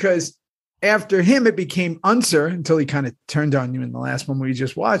fortunate because after him, it became Unser until he kind of turned on you in the last one we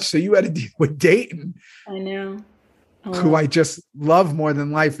just watched. So you had to deal with Dayton. I know. Who I just love more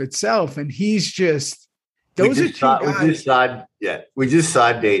than life itself. And he's just, those are two guys. We just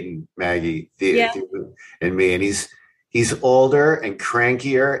saw Dayton, Maggie, Theo, and me, and he's older and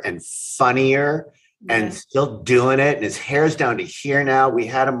crankier and funnier and still doing it. And his hair's down to here now. We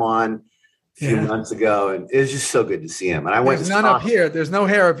had him on a few months ago, and it was just so good to see him. And There's none up here. There's no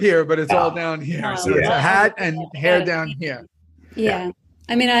hair up here, but it's all down here. So it's a hat and hair down here. Yeah.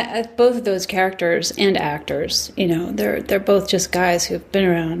 I mean, I both of those characters and actors, you know, they're both just guys who've been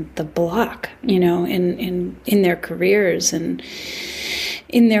around the block, you know, in their careers and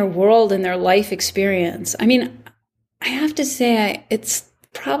in their world and their life experience. I mean, I have to say, it's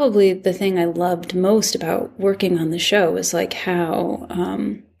probably the thing I loved most about working on the show is like how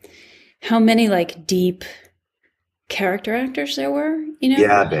many like deep character actors there were, you know?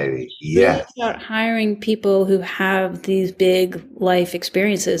 Yeah, baby. Yeah. Really about hiring people who have these big life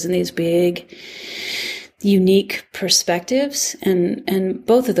experiences and these big unique perspectives. And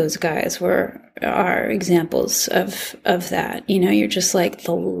both of those guys are examples of that. You know, you're just like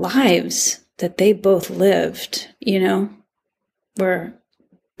the lives that they both lived, you know, were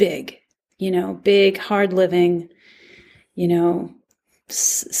big, hard living, you know,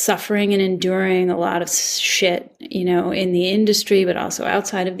 suffering and enduring a lot of shit, you know, in the industry, but also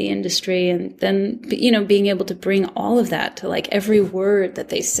outside of the industry. And then, you know, being able to bring all of that to like every word that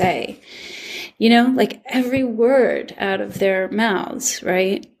they say, you know, like every word out of their mouths,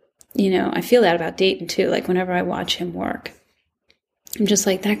 right? You know, I feel that about Dayton too. Like whenever I watch him work, I'm just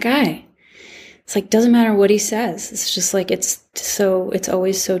like, that guy. It's like, doesn't matter what he says. It's just like, it's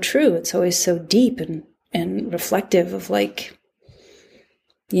always so true. It's always so deep and reflective of like,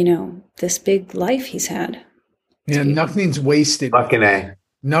 you know, this big life he's had. Yeah. Nothing's wasted. Fucking A.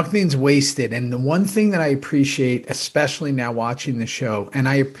 Nothing's wasted. And the one thing that I appreciate, especially now watching the show, and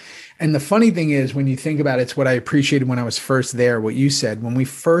the funny thing is when you think about it, it's what I appreciated when I was first there, what you said, when we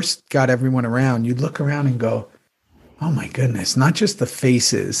first got everyone around, you'd look around and go, oh my goodness, not just the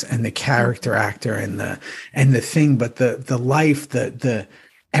faces and the character actor and the thing, but the life, the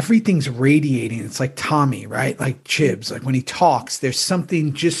everything's radiating. It's like Tommy, right? Like Chibs, like when he talks, there's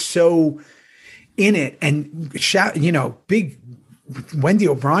something just so in it. And you know, big Wendy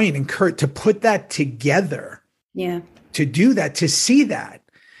O'Brien and Kurt to put that together. Yeah. To do that, to see that.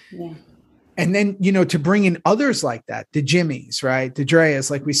 Yeah. And then, you know, to bring in others like that, the Jimmys, right? The Dreas,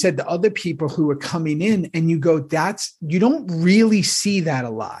 like we said, the other people who are coming in, and you go, you don't really see that a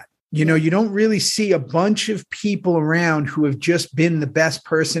lot. You know, you don't really see a bunch of people around who have just been the best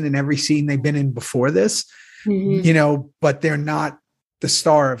person in every scene they've been in before this, you know, but they're not the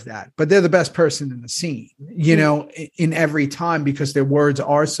star of that, but they're the best person in the scene, you know, in every time because their words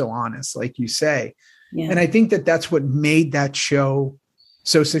are so honest, like you say. Yeah. And I think that that's what made that show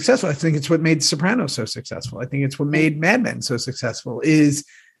so successful. I think it's what made Sopranos so successful. I think it's what made Mad Men so successful.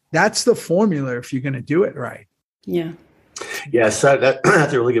 That's the formula if you're going to do it right. Yeah. Yeah. So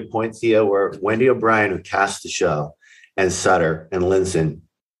that's a really good point, Theo, where Wendy O'Brien, who cast the show, and Sutter and Linson,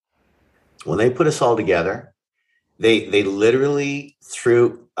 when they put us all together, they literally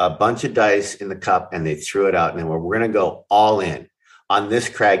threw a bunch of dice in the cup and they threw it out, and we're going to go all in on this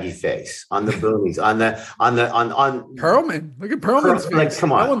craggy face, on the boomies, on Perlman. Look at Perlman's face. Like,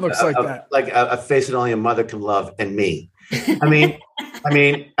 come on, no one looks like that. Like a face that only a mother can love, and me. I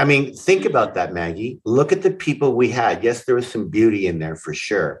mean, think about that, Maggie. Look at the people we had. Yes, there was some beauty in there for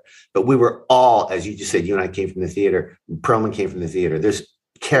sure, but we were all, as you just said, you and I came from the theater. Perlman came from the theater. There's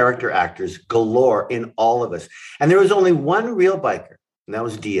character actors galore in all of us. And there was only one real biker, and that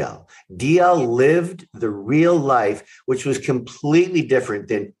was DL. DL lived the real life, which was completely different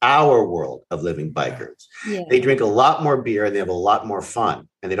than our world of living bikers. Yeah. They drink a lot more beer and they have a lot more fun,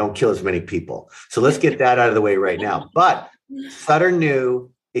 and they don't kill as many people. So let's get that out of the way right now. But Sutter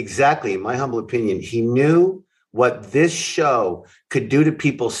knew exactly, in my humble opinion, he knew what this show could do to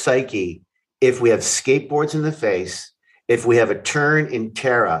people's psyche if we have skateboards in the face, if we have a turn in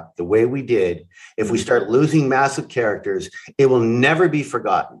Terra the way we did, if we start losing massive characters, it will never be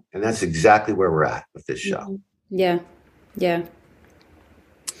forgotten. And that's exactly where we're at with this show. Yeah. Yeah.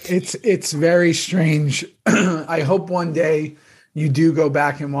 It's very strange. I hope one day you do go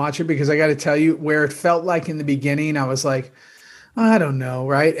back and watch it, because I got to tell you, where it felt like in the beginning, I was like, I don't know,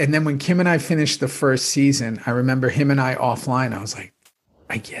 right? And then when Kim and I finished the first season, I remember him and I offline, I was like,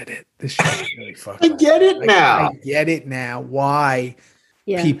 I get it. This show's really fucked up. I get it now. I get it now. Why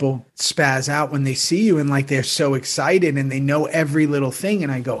Yeah. people spaz out when they see you and like they're so excited and they know every little thing.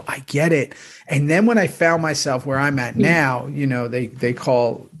 And I go, I get it. And then when I found myself where I'm at now, you know, they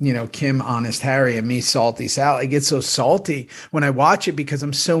call, you know, Kim Honest Harry and me Salty Sal. I get so salty when I watch it because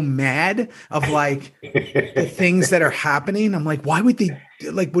I'm so mad of like the things that are happening. I'm like, why would they,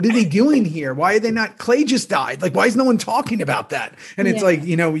 like, what are they doing here? Why are they not, Clay just died. Like, why is no one talking about that? And it's like,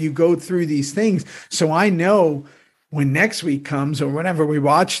 you know, you go through these things. So I know when next week comes or whenever we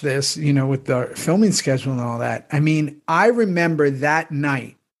watch this, you know, with the filming schedule and all that. I mean, I remember that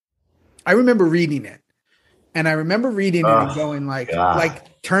night, I remember reading it, and I remember reading it and going like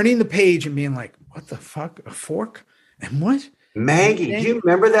turning the page and being like, what the fuck, a fork? And what? Maggie, do you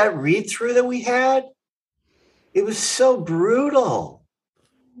remember that read through that we had? It was so brutal.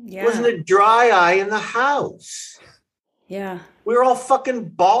 Yeah. Wasn't a dry eye in the house. Yeah. We were all fucking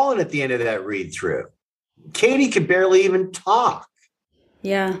bawling at the end of that read through. Katie could barely even talk.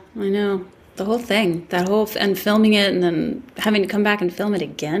 Yeah, I know. The whole thing, that whole, and filming it and then having to come back and film it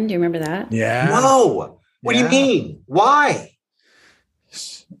again. Do you remember that? Yeah. No. What do you mean? Why?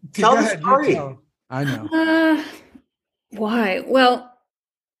 Tell the story. I know. Why? Well,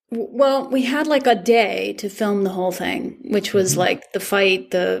 we had like a day to film the whole thing, which was like the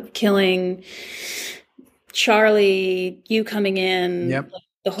fight, the killing, Charlie, you coming in. Yep. Like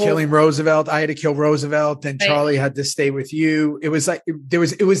the whole Killing Roosevelt. I had to kill Roosevelt. Then Charlie had to stay with you. It was like,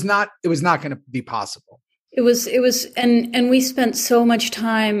 it was not going to be possible. It was, and we spent so much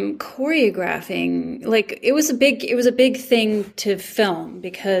time choreographing. Like it was a big thing to film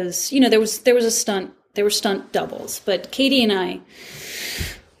because, you know, there were stunt doubles, but Katie and I,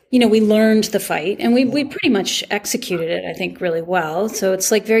 you know, we learned the fight and we pretty much executed it, I think, really well. So it's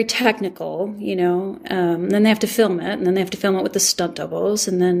like very technical, you know, then they have to film it and then they have to film it with the stunt doubles.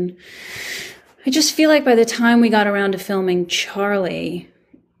 And then I just feel like by the time we got around to filming Charlie,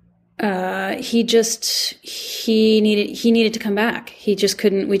 he needed to come back. We just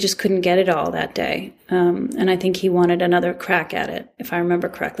couldn't get it all that day. And I think he wanted another crack at it, if I remember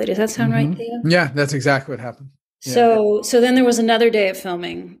correctly. Does that sound right to you? Yeah, that's exactly what happened. Yeah. So then there was another day of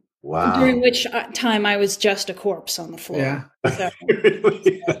filming. Wow. During which time I was just a corpse on the floor. Yeah. So,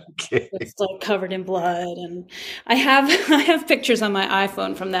 Okay. it's like covered in blood, and I have pictures on my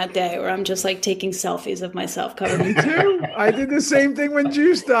iPhone from that day where I'm just like taking selfies of myself covered in blood. Too. I did the same thing when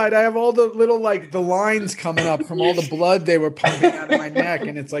Juice died. I have all the little like the lines coming up from all the blood they were pumping out of my neck,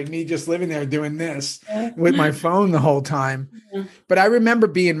 and it's like me just living there doing this with my phone the whole time. Yeah. But I remember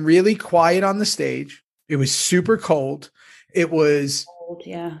being really quiet on the stage. It was super cold. It was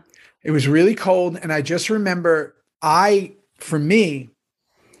really cold, and I just remember I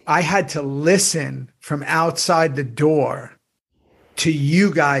had to listen from outside the door to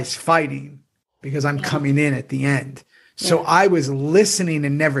you guys fighting because I'm coming in at the end. So I was listening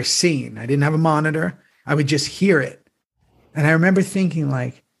and never seeing. I didn't have a monitor. I would just hear it. And I remember thinking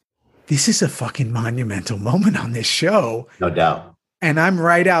like, this is a fucking monumental moment on this show. No doubt. And I'm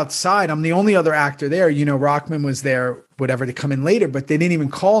right outside. I'm the only other actor there. You know, Rockman was there, whatever, to come in later, but they didn't even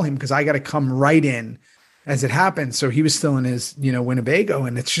call him because I got to come right in as it happened. So he was still in his, you know, Winnebago,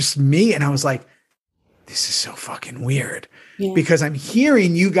 and it's just me. And I was like, this is so fucking weird because I'm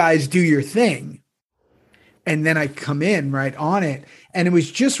hearing you guys do your thing. And then I come in right on it. And it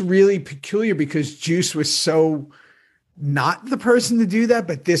was just really peculiar because Juice was so not the person to do that,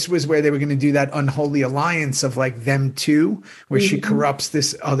 but this was where they were going to do that unholy alliance of like them two, where she corrupts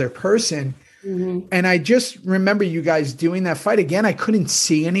this other person. And I just remember you guys doing that fight again. I couldn't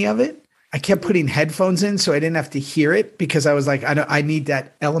see any of it. I kept putting headphones in so I didn't have to hear it because I was like, I need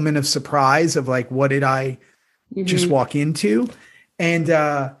that element of surprise of like, what did I just walk into? And,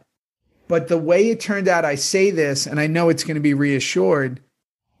 but the way it turned out, I say this, and I know it's going to be reassured.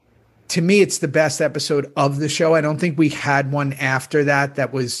 to me, it's the best episode of the show. I don't think we had one after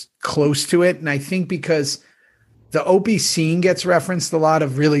that was close to it. And I think because the Opie scene gets referenced a lot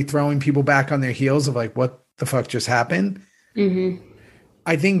of really throwing people back on their heels of like, what the fuck just happened? Mm-hmm.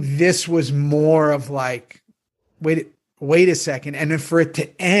 I think this was more of like, wait a second. And then for it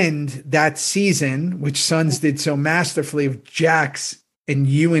to end that season, which Sons did so masterfully, of Jax and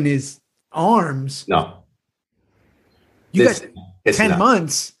you in his arms. No. You got 10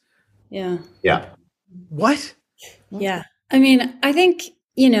 months. Yeah. Yeah. What? Yeah. I mean, I think,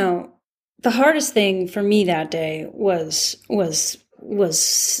 the hardest thing for me that day was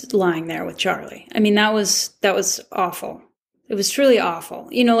lying there with Charlie. I mean, that was awful. It was truly awful.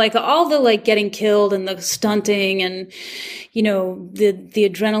 Like all the like getting killed and the stunting and, the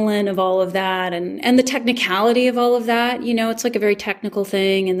adrenaline of all of that and the technicality of all of that, it's like a very technical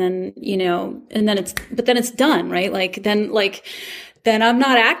thing. And then, but then it's done, right? Like, then I'm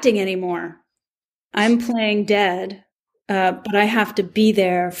not acting anymore. I'm playing dead. But I have to be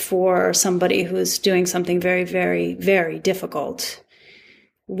there for somebody who's doing something very, very, very difficult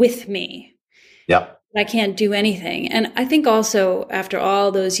with me. Yep. I can't do anything. And I think also after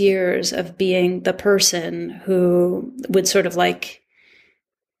all those years of being the person who would sort of like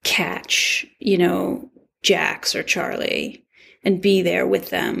catch, Jax or Charlie and be there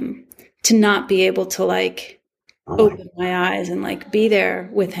with them, to not be able to like open my eyes and like be there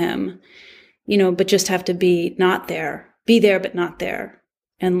with him, but just have to be not there. Be there, but not there.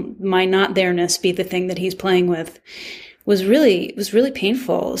 And my not there-ness be the thing that he's playing with was really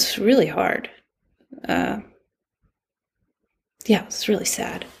painful. It was really hard. It's really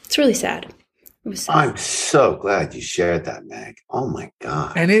sad. It's really sad. It was sad. I'm so glad you shared that, Meg. Oh my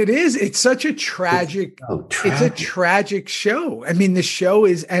God. And it's such a tragic, it's a tragic show. I mean, the show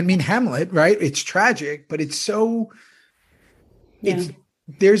is, Hamlet, right? It's tragic, but it's so,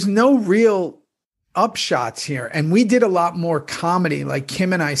 there's no real upshots here. And we did a lot more comedy. Like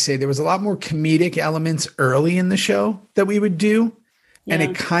Kim and I say, there was a lot more comedic elements early in the show that we would do. Yeah. And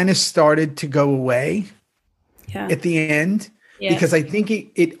it kind of started to go away at the end because I think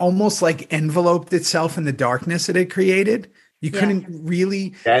it almost like enveloped itself in the darkness that it created. You couldn't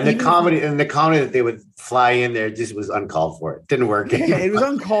really. Yeah, and the comedy that they would fly in there just was uncalled for. It didn't work. Yeah, it was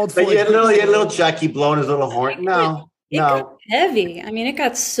uncalled for. But you had little Chucky blowing his little horn. No. It got heavy. I mean, it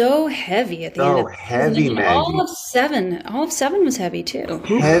got so heavy at the end. So heavy, man. All of seven was heavy too.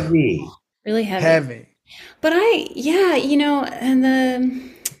 Heavy. Really heavy. Heavy. But and I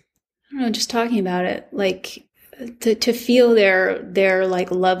don't know, just talking about it, like to feel their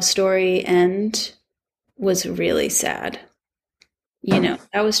like love story end was really sad.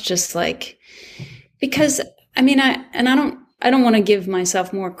 That was just like, because I mean, I don't want to give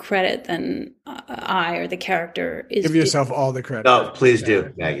myself more credit than I or the character is. Give yourself all the credit. No, please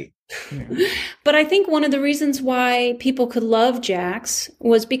do, Maggie. Yeah. But I think one of the reasons why people could love Jax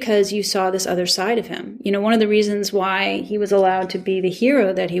was because you saw this other side of him. One of the reasons why he was allowed to be the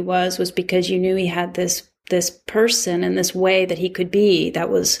hero that he was because you knew he had this person and this way that he could be that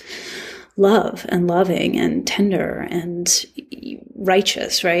was love and loving and tender and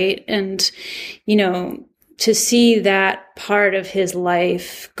righteous, right? And, to see that part of his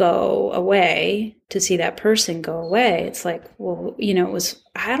life go away, to see that person go away, it's like, well, it was,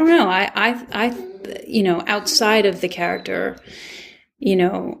 I don't know. I outside of the character,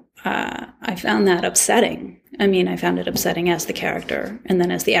 I found that upsetting. I mean, I found it upsetting as the character, and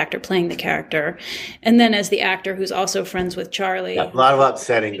then as the actor playing the character, and then as the actor who's also friends with Charlie. Yeah, a lot of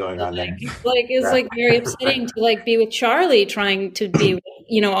upsetting going on there. Like it's like very upsetting to like be with Charlie, trying to be with,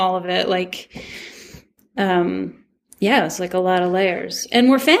 all of it. Like, it's like a lot of layers, and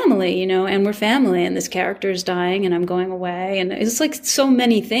we're family, and this character is dying, and I'm going away, and it's like so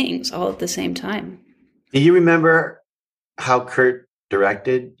many things all at the same time. Do you remember how Kurt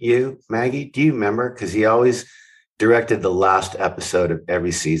directed you, Maggie? Do you remember? Because he always directed the last episode of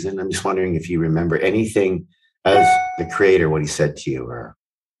every season. I'm just wondering if you remember anything as the creator, what he said to you, or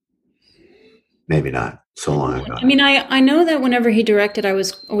maybe not. So long ago. I mean, I know that whenever he directed, I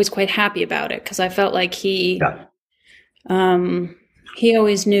was always quite happy about it because I felt like he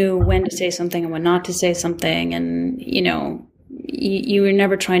always knew when to say something and when not to say something, and you were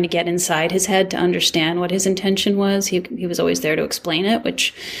never trying to get inside his head to understand what his intention was. He was always there to explain it,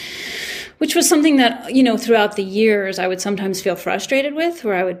 which was something that, throughout the years I would sometimes feel frustrated with,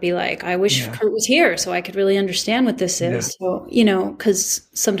 where I would be like, I wish Kurt was here so I could really understand what this is. So, because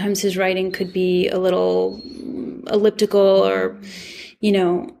sometimes his writing could be a little elliptical or,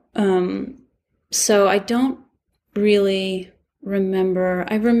 so I don't really remember.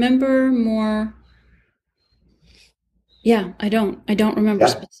 I remember more Yeah, I don't remember Yeah.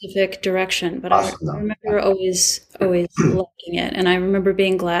 specific direction, but I Awesome, though. remember always liking it, and I remember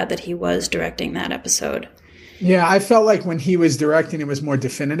being glad that he was directing that episode. Yeah, I felt like when he was directing, it was more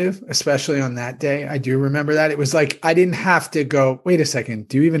definitive, especially on that day. I do remember that. It was like I didn't have to go, wait a second,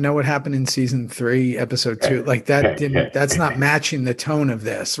 do you even know what happened in season 3, episode 2? Like that's not matching the tone of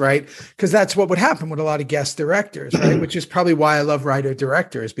this, right? Because that's what would happen with a lot of guest directors, right? Which is probably why I love writer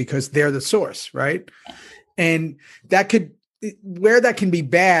directors, because they're the source, right? And where that can be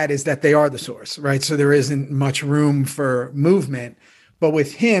bad is that they are the source, right? So there isn't much room for movement. But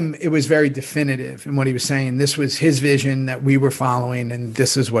with him, it was very definitive in what he was saying. This was his vision that we were following, and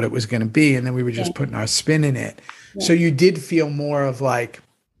this is what it was going to be. And then we were just putting our spin in it. Yeah. So you did feel more of like,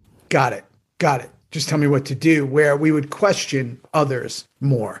 got it. Just tell me what to do, where we would question others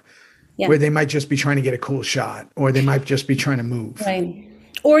more, where they might just be trying to get a cool shot, or they might just be trying to move. Right.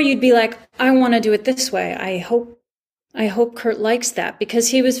 Or you'd be like, I want to do it this way. I hope Kurt likes that, because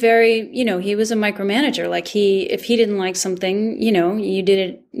he was very, he was a micromanager. Like if he didn't like something,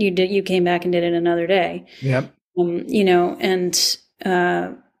 you came back and did it another day. Yep.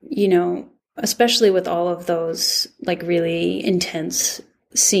 Especially with all of those like really intense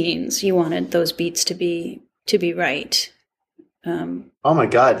scenes, you wanted those beats to be right. Oh my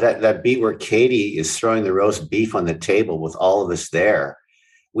God, that beat where Katie is throwing the roast beef on the table with all of us there.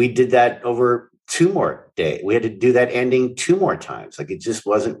 We did that over 2 more days. We had to do that ending 2 more times. Like it just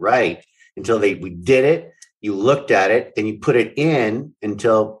wasn't right until we did it. You looked at it, then you put it in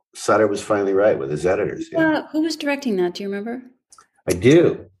until Sutter was finally right with his editors. Yeah. Who was directing that? Do you remember? I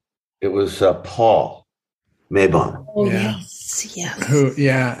do. It was Paul Maybaum. Oh, yes.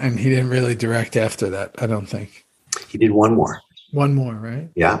 And he didn't really direct after that, I don't think. He did one more. One more, right?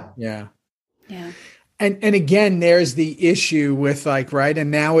 Yeah. Yeah. And again, there's the issue with like, right. And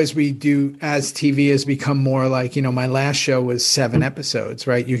now as TV has become more like, my last show was 7 episodes,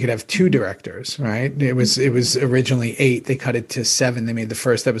 right? You could have 2 directors, right? It was originally 8. They cut it to 7. They made the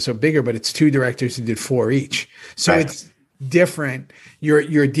first episode bigger, but it's 2 directors who did 4 each. So It's different.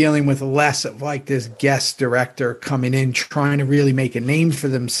 You're dealing with less of like this guest director coming in, trying to really make a name for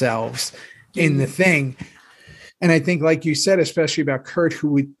themselves in the thing. And I think, like you said, especially about Kurt, who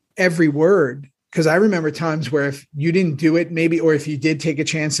would every word, because I remember times where if you didn't do it, maybe, or if you did take a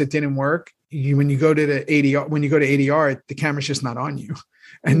chance that didn't work, when you go to ADR, the camera's just not on you.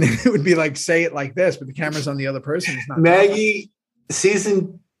 And then it would be like, say it like this, but the camera's on the other person. It's not Maggie,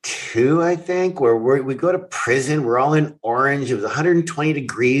 season 2, I think, where we go to prison. We're all in orange. It was 120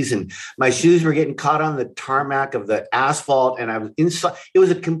 degrees, and my shoes were getting caught on the tarmac of the asphalt, and I was inside. It was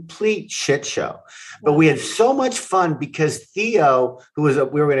a complete shit show. But we had so much fun because Theo, we were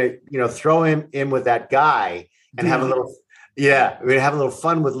going to, throw him in with that guy and have a little, we're going to have a little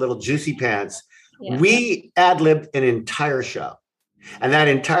fun with little Juicy Pants. Yeah. We ad-libbed an entire show. And that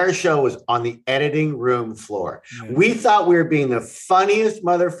entire show was on the editing room floor. Yeah. We thought we were being the funniest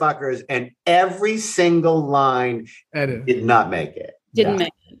motherfuckers, and every single line did not make it. Didn't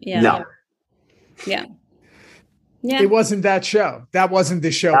make it. Yeah. No. Yeah. Yeah. It wasn't that show. That wasn't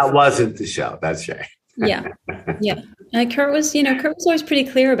the show. That wasn't the show. That's right. Yeah. And Kurt was always pretty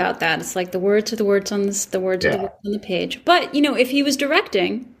clear about that. It's like the words are the words on this, the words are the words on the page. But, if he was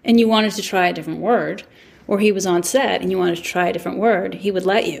directing and you wanted to try a different word, or he was on set and you wanted to try a different word, he would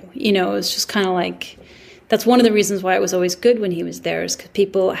let you. It was just kind of like, that's one of the reasons why it was always good when he was there, is because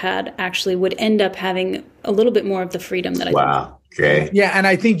people would end up having a little bit more of the freedom that I think. Wow. Okay. Yeah, and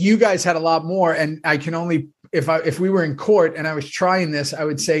I think you guys had a lot more, and I can only, if we were in court and I was trying this, I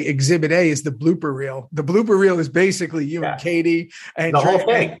would say Exhibit A is the blooper reel. The blooper reel is basically you and Katie and the whole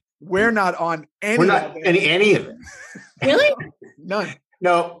thing. We're not on any. We're not any of it. Really? None.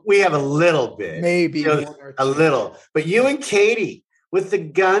 No, we have a little bit. Maybe a little. But you and Katie with the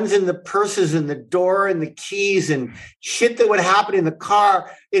guns and the purses and the door and the keys and shit that would happen in the car.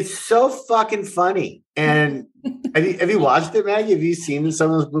 It's so fucking funny. And have you watched it, Maggie? Have you seen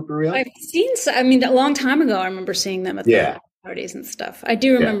some of those blooper reels? I've seen. A long time ago, I remember seeing them at the parties and stuff. I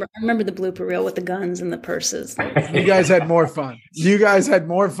do remember. I remember the blooper reel with the guns and the purses. You guys had more fun. You guys had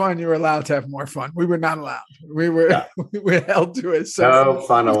more fun. You were allowed to have more fun. We were not allowed. We were held to it. No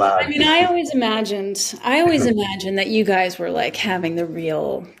fun allowed. I always imagined that you guys were like having the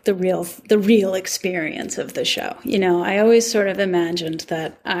real experience of the show. I always sort of imagined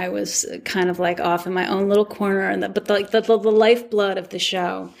that I was kind of like off in my own little corner, and but the lifeblood of the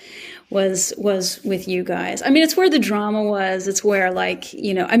show was with you guys. It's where the drama was. It's where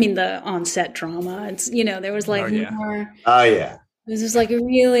the on-set drama. It's, there was more. Oh yeah. This is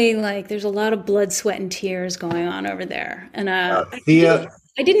really there's a lot of blood, sweat, and tears going on over there. And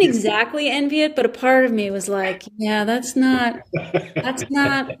I didn't exactly envy it, but a part of me was like, yeah, that's not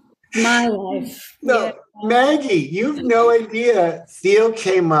my life. No, Yeah. Maggie, you've no idea. Theo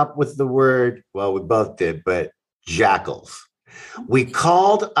came up with the word, well, we both did, but jackals. We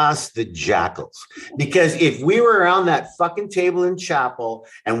called us the jackals because if we were around that fucking table in chapel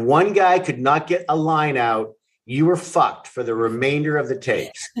and one guy could not get a line out, you were fucked for the remainder of the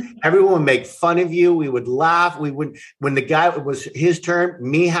tapes. Everyone would make fun of you. We would laugh. We would, when the guy, it was his turn,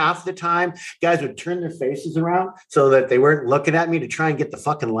 me half the time, guys would turn their faces around so that they weren't looking at me to try and get the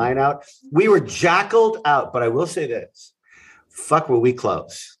fucking line out. We were jackaled out. But I will say this, fuck, were we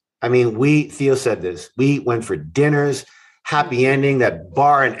close? I mean, Theo said this, we went for dinners, happy ending. That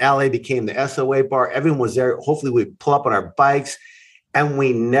bar in LA became the SOA bar. Everyone was there. Hopefully we'd pull up on our bikes, and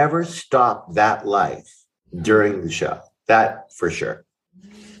we never stopped that life during the show. That for sure.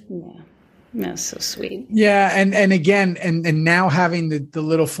 Yeah. That's so sweet. Yeah. And again, and now having the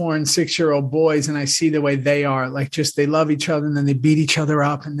little 4 and 6-year-old boys, and I see the way they are, like, just, they love each other and then they beat each other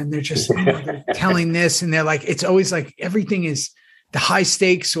up. And then they're just they're telling this, and they're like, it's always like everything is the high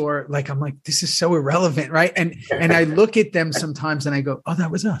stakes, or like, I'm like, this is so irrelevant. Right. And I look at them sometimes and I go, oh, that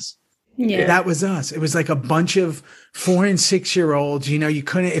was us. Yeah. That was us. It was like a bunch of 4 and 6-year-olds, you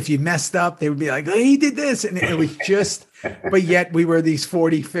couldn't, if you messed up, they would be like, oh, he did this. And it was just, but yet we were these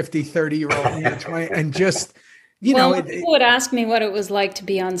 40, 50, 30-year-old, 20, and just, when people would ask me what it was like to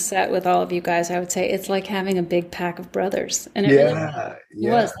be on set with all of you guys, I would say it's like having a big pack of brothers. And it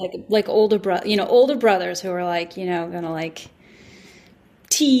really was like older brothers who were like, gonna like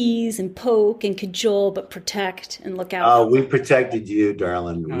tease and poke and cajole, but protect and look out. Oh, we protected you,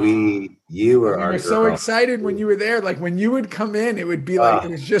 darling. You were our girl. So excited when you were there. Like, when you would come in, it would be like,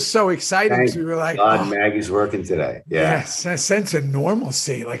 it was just so exciting. So we were like, God, Maggie's working today. Yeah. Yes, a sense of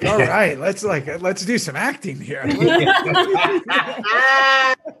normalcy. Like, all right, let's do some acting here.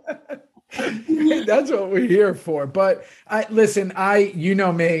 That's what we're here for. But listen, you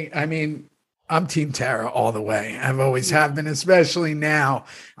know me. I mean, I'm Team Tara all the way. I've always have been, especially now.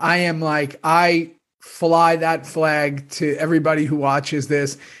 I am like, I fly that flag to everybody who watches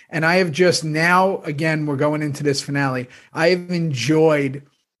this. And I have just now, again, we're going into this finale. I have enjoyed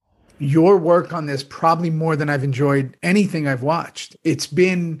your work on this probably more than I've enjoyed anything I've watched. It's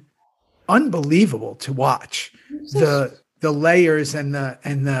been unbelievable to watch the layers and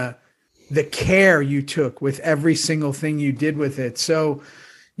the care you took with every single thing you did with it. So,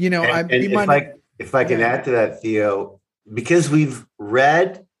 if I can add to that, Theo, because we've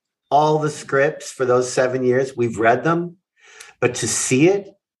read all the scripts for those 7 years, we've read them, but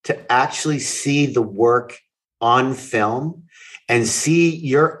to actually see the work on film and see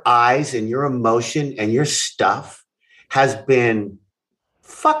your eyes and your emotion and your stuff has been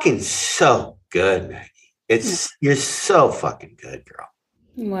fucking so good, Maggie. You're so fucking good, girl.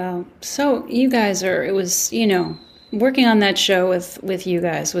 Well, so you guys working on that show with you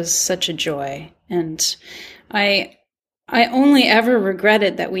guys was such a joy. And I only ever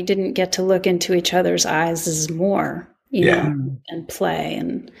regretted that we didn't get to look into each other's eyes more, and play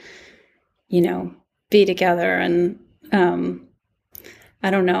and, be together. And I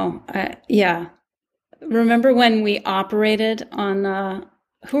don't know. Remember when we operated on,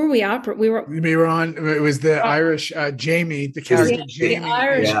 who were we We were on, it was the Irish, Jamie, the character Jamie. The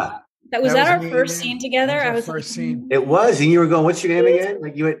Irish. Yeah. Was that our first scene together? I was first scene. It was, and you were going, "What's your name again?"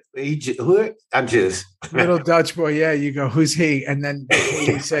 Like you went, "Who?" I'm just little Dutch boy. Yeah, you go, "Who's he?" And then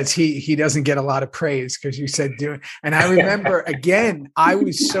he says he doesn't get a lot of praise because you said doing. And I remember again, I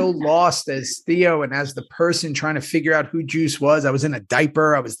was so lost as Theo and as the person trying to figure out who Juice was. I was in a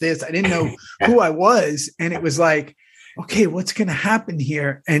diaper. I was this. I didn't know who I was, and it was like, okay, what's going to happen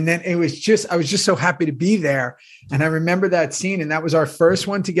here? And then I was just so happy to be there. And I remember that scene, and that was our first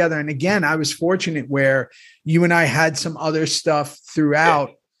one together. And again, I was fortunate where you and I had some other stuff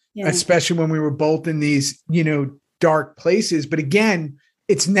throughout, especially when we were both in these, dark places. But again,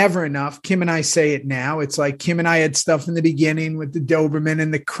 it's never enough. Kim and I say it now. It's like Kim and I had stuff in the beginning with the Doberman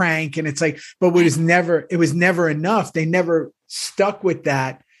and the Crank. And it's like, but it was never enough. They never stuck with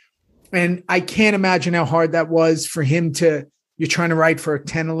that. And I can't imagine how hard that was for him you're trying to write for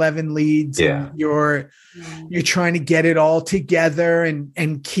 10, 11 leads. Yeah. And you're trying to get it all together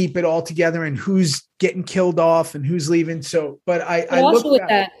and keep it all together, and who's getting killed off and who's leaving. So, but I also with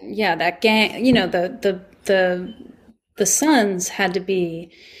that gang, the sons had to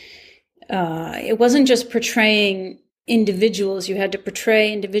be, it wasn't just portraying individuals. You had to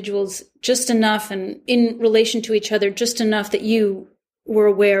portray individuals just enough and in relation to each other, just enough that you were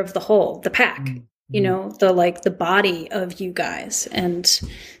aware of the whole, the pack, the body of you guys and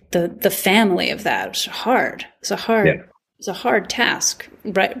the family of that. It was hard. It's a hard was a hard task,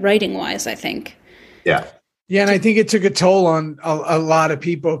 writing wise, I think. Yeah. Yeah, and I think it took a toll on a lot of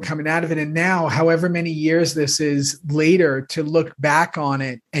people coming out of it. And now, however many years this is later, to look back on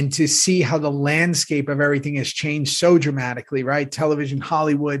it and to see how the landscape of everything has changed so dramatically, right? Television,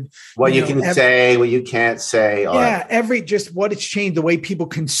 Hollywood. What you can say, what you can't say. Just what it's changed, the way people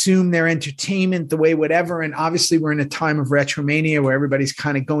consume their entertainment, the way whatever. And obviously we're in a time of retromania where everybody's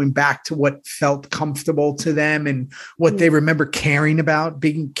kind of going back to what felt comfortable to them and what they remember caring about.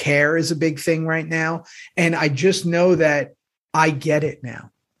 Big care is a big thing right now. And I just know that I get it now.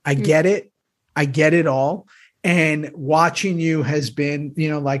 I get it. I get it all. And watching you has been,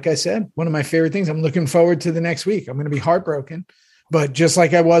 like I said, one of my favorite things. I'm looking forward to the next week. I'm going to be heartbroken, but just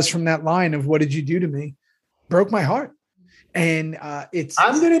like I was from that line of "What did you do to me?" broke my heart. And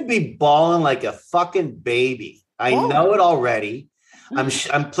I'm going to be bawling like a fucking baby. I know it already.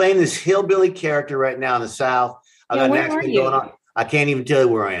 I'm playing this hillbilly character right now in the South. I got an accident going on. I can't even tell you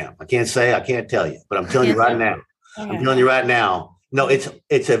where I am. I can't tell you, but I'm telling you right now. Okay. I'm telling you right now. No,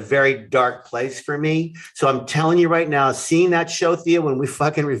 it's a very dark place for me. So I'm telling you right now, seeing that show, Thea, when we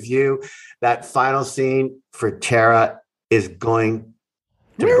fucking review that final scene for Tara is going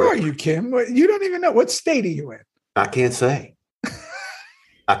to Where are you, Kim? You don't even know. What state are you in? I can't say.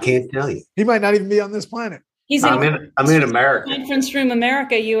 I can't tell you. He might not even be on this planet. I'm in America. Conference Room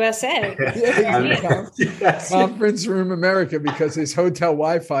America, USA. Conference Room America, because his hotel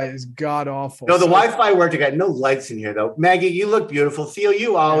Wi-Fi is god awful. No, the Wi-Fi worked. I got no lights in here though. Maggie, you look beautiful. Theo,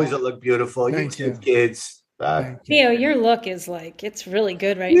 you always look beautiful. Thank you. Kids. Theo, your look is it's really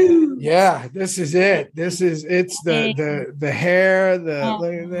good right now. Yeah, this is it. It's the hair, it's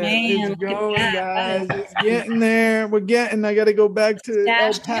going, guys. It's getting there. I got to go back to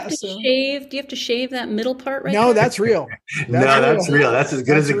El Paso. Do you have to shave that middle part right No, there? that's real. That's real. That's as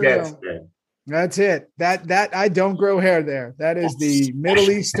good as it gets. That's it. That I don't grow hair there. That is the Middle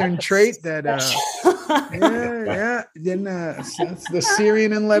Eastern trait that Then that's the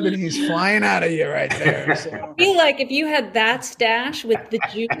Syrian and Lebanese flying out of you right there. So. I feel like if you had that stash with the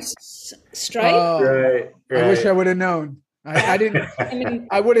juice stripe. Right. I wish I would have known. I didn't.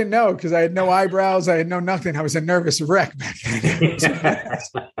 I wouldn't know because I had no eyebrows. I had no nothing. I was a nervous wreck back then.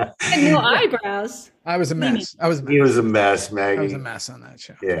 And no eyebrows. I was a mess. He was a mess, Maggie. I was a mess on that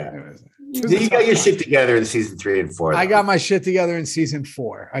show. Yeah. You got your shit together in season 3 and 4. I got my shit together in season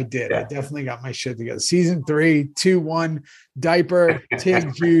 4. I did. Yeah. I definitely got my shit together. Season 3, 2-1, diaper,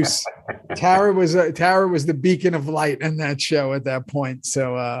 Tig juice. Tara was the beacon of light in that show at that point.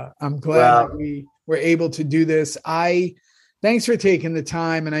 So I'm glad that we were able to do this. Thanks for taking the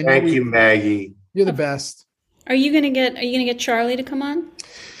time. And I know thank you, Maggie. You're the best. Are you gonna get Charlie to come on?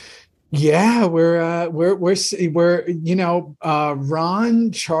 Yeah, we're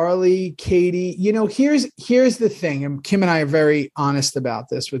Ron, Charlie, Katie, here's the thing. And Kim and I are very honest about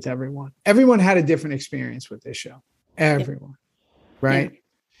this with everyone. Everyone had a different experience with this show. Everyone. Yeah. Right. Yeah.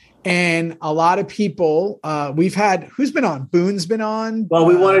 And a lot of people we've had, who's been on? Boone's been on. Well,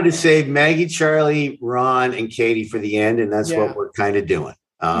 we wanted to save Maggie, Charlie, Ron, and Katie for the end. And that's what we're kind of doing.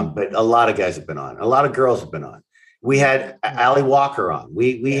 But a lot of guys have been on. A lot of girls have been on. We had Ali Walker on.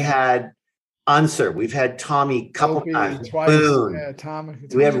 We had Unser. We've had Tommy a couple times. Twice. Boone. Yeah, Tommy.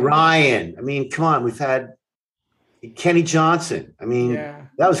 We had Ryan. I mean, come on. We've had Kenny Johnson. I mean,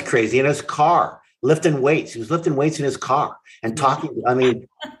 that was crazy. In his car, lifting weights. He was lifting weights in his car and talking. I mean,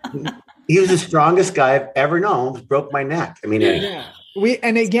 he was the strongest guy I've ever known. Almost broke my neck. I mean,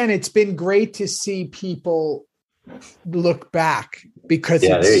 and again, it's been great to see people look back because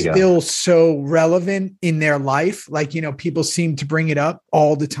it's still so relevant in their life. Like, people seem to bring it up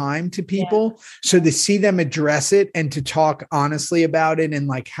all the time to people. Yeah. So to see them address it and to talk honestly about it and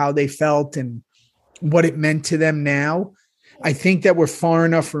like how they felt and what it meant to them now, I think that we're far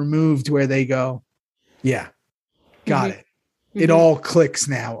enough removed where they go, yeah, got it. Mm-hmm. It all clicks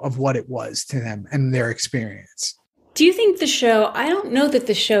now of what it was to them and their experience. Do you think I don't know that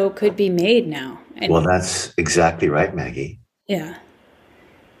the show could be made now. Well, that's exactly right, Maggie. Yeah.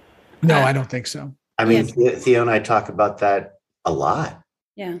 No, I don't think so. I mean, Theo and I talk about that a lot.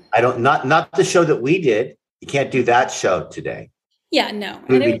 Yeah. Not the show that we did. You can't do that show today. Yeah, no.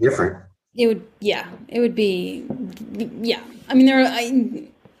 It would be different. It would be, yeah. I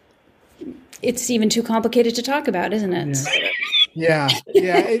mean, it's even too complicated to talk about, isn't it? Yeah.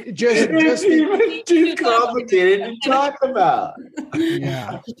 It just even too complicated to talk about.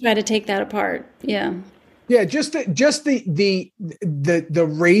 Yeah. Try to take that apart. Yeah. Yeah. Just the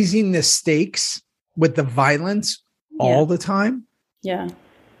raising the stakes with the violence all the time. Yeah.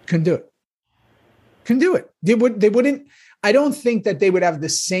 Can do it. They wouldn't. I don't think that they would have the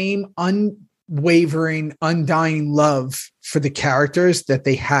same unwavering, undying love for the characters that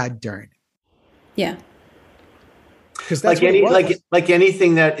they had during it. Yeah. Because like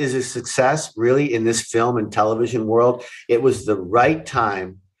anything that is a success, really, in this film and television world, it was the right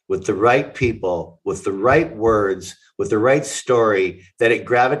time with the right people, with the right words, with the right story that it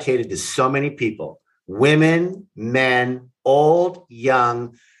gravitated to so many people: women, men, old,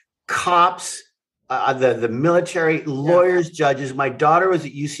 young, cops, the military, lawyers, judges. My daughter was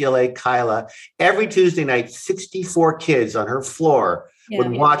at UCLA, Kyla. Every Tuesday night, 64 kids on her floor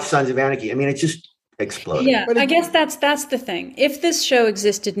would watch Sons of Anarchy. I mean, it just exploded. Yeah, I guess that's the thing. If this show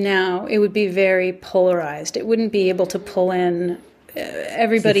existed now, it would be very polarized. It wouldn't be able to pull in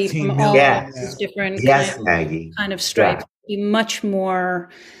everybody from all these different kind of stripes. It'd be much more.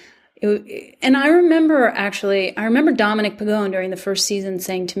 And I remember Dominic Pagone during the first season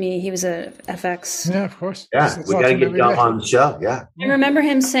saying to me, he was a FX. Yeah, of course. Yeah, we got to get Dom on the show. Yeah. I remember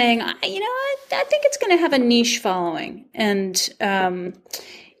him saying, I think it's going to have a niche following. And,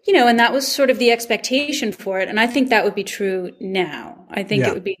 and that was sort of the expectation for it. And I think that would be true now. I think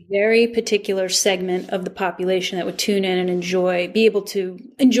it would be a very particular segment of the population that would tune in and be able to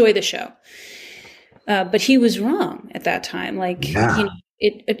enjoy the show. But he was wrong at that time.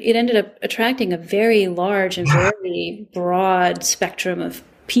 It ended up attracting a very large and very broad spectrum of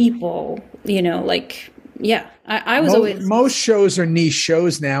people, I was always. Most shows are niche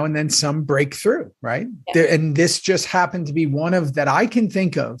shows now, and then some break through, right? Yeah. And this just happened to be one of that I can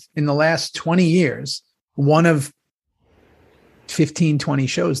think of in the last 20 years, one of 15, 20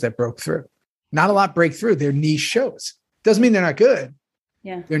 shows that broke through. Not a lot break through. They're niche shows. Doesn't mean they're not good.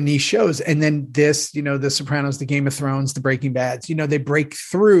 Yeah. They're niche shows. And then this, The Sopranos, the Game of Thrones, the Breaking Bads, they break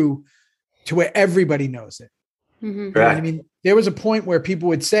through to where everybody knows it. Mm-hmm. You know what I mean? There was a point where people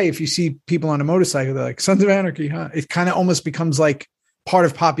would say, if you see people on a motorcycle, they're like, Sons of Anarchy, huh? It kind of almost becomes like part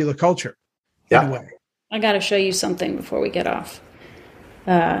of popular culture in a way. I got to show you something before we get off.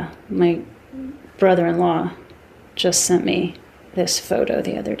 My brother-in-law just sent me this photo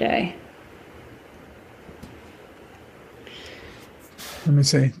the other day. Let me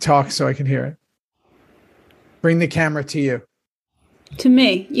see. Talk so I can hear it. Bring the camera to you. To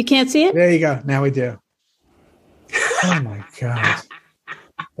me. You can't see it? There you go. Now we do. Oh my God.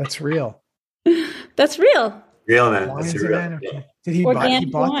 That's real. That's real. Real, man. That's real. Yeah. Did he buy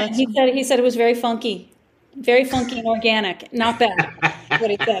that? He said it was very funky. Very funky and organic. Not bad. That's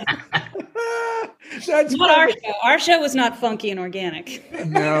what he said. That's not our show. Our show was not funky and organic.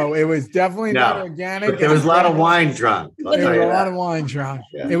 No, it was definitely not organic. But there was a lot of wine drunk. There was a lot of wine drunk.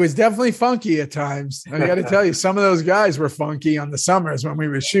 Yeah. It was definitely funky at times. I got to tell you, some of those guys were funky on the summers when we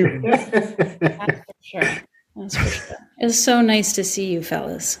were shooting. That's for sure. It's so nice to see you,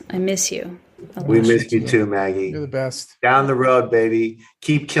 fellas. I miss you. We missed you too, Maggie. You're the best. Down the road, baby.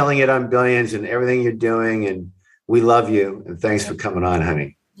 Keep killing it on Billions and everything you're doing. And we love you. And thanks for coming on,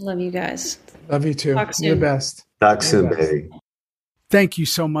 honey. Love you guys. Love you too. You're the best. Talk soon, baby. Thank you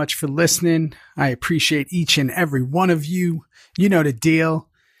so much for listening. I appreciate each and every one of you. You know the deal.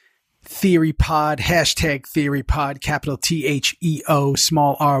 Theory Pod, hashtag Theory Pod, capital THEO,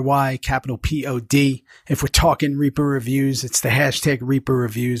 small RY, capital POD. If we're talking Reaper Reviews, it's the hashtag Reaper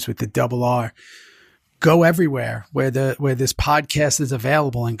Reviews with the double R. Go everywhere where this podcast is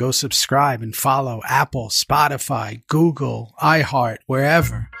available and go subscribe and follow Apple, Spotify, Google, iHeart,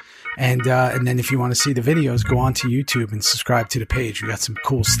 wherever. And then if you want to see the videos, go on to YouTube and subscribe to the page. We got some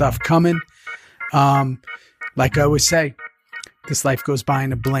cool stuff coming. Like I always say, this life goes by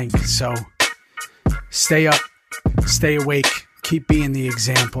in a blink. So stay up, stay awake, keep being the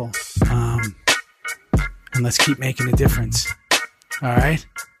example. And let's keep making a difference. All right?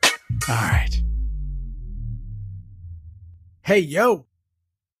 All right. Hey, yo.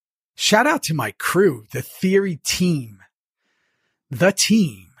 Shout out to my crew, the Theory team. The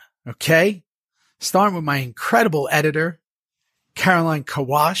team, okay? Starting with my incredible editor, Caroline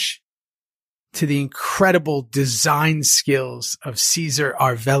Kawash, to the incredible design skills of Cesar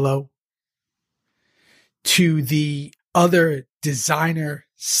Arvello, to the other designer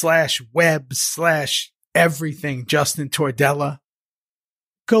 / web / everything, Justin Tordella.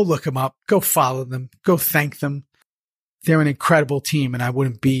 Go look them up. Go follow them. Go thank them. They're an incredible team, and I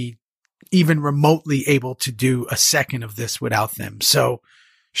wouldn't be even remotely able to do a second of this without them. So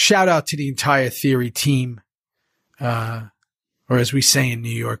shout out to the entire Theory team, or as we say in New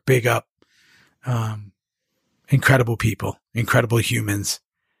York, big up. Incredible people, incredible humans,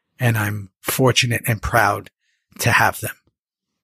 and I'm fortunate and proud to have them.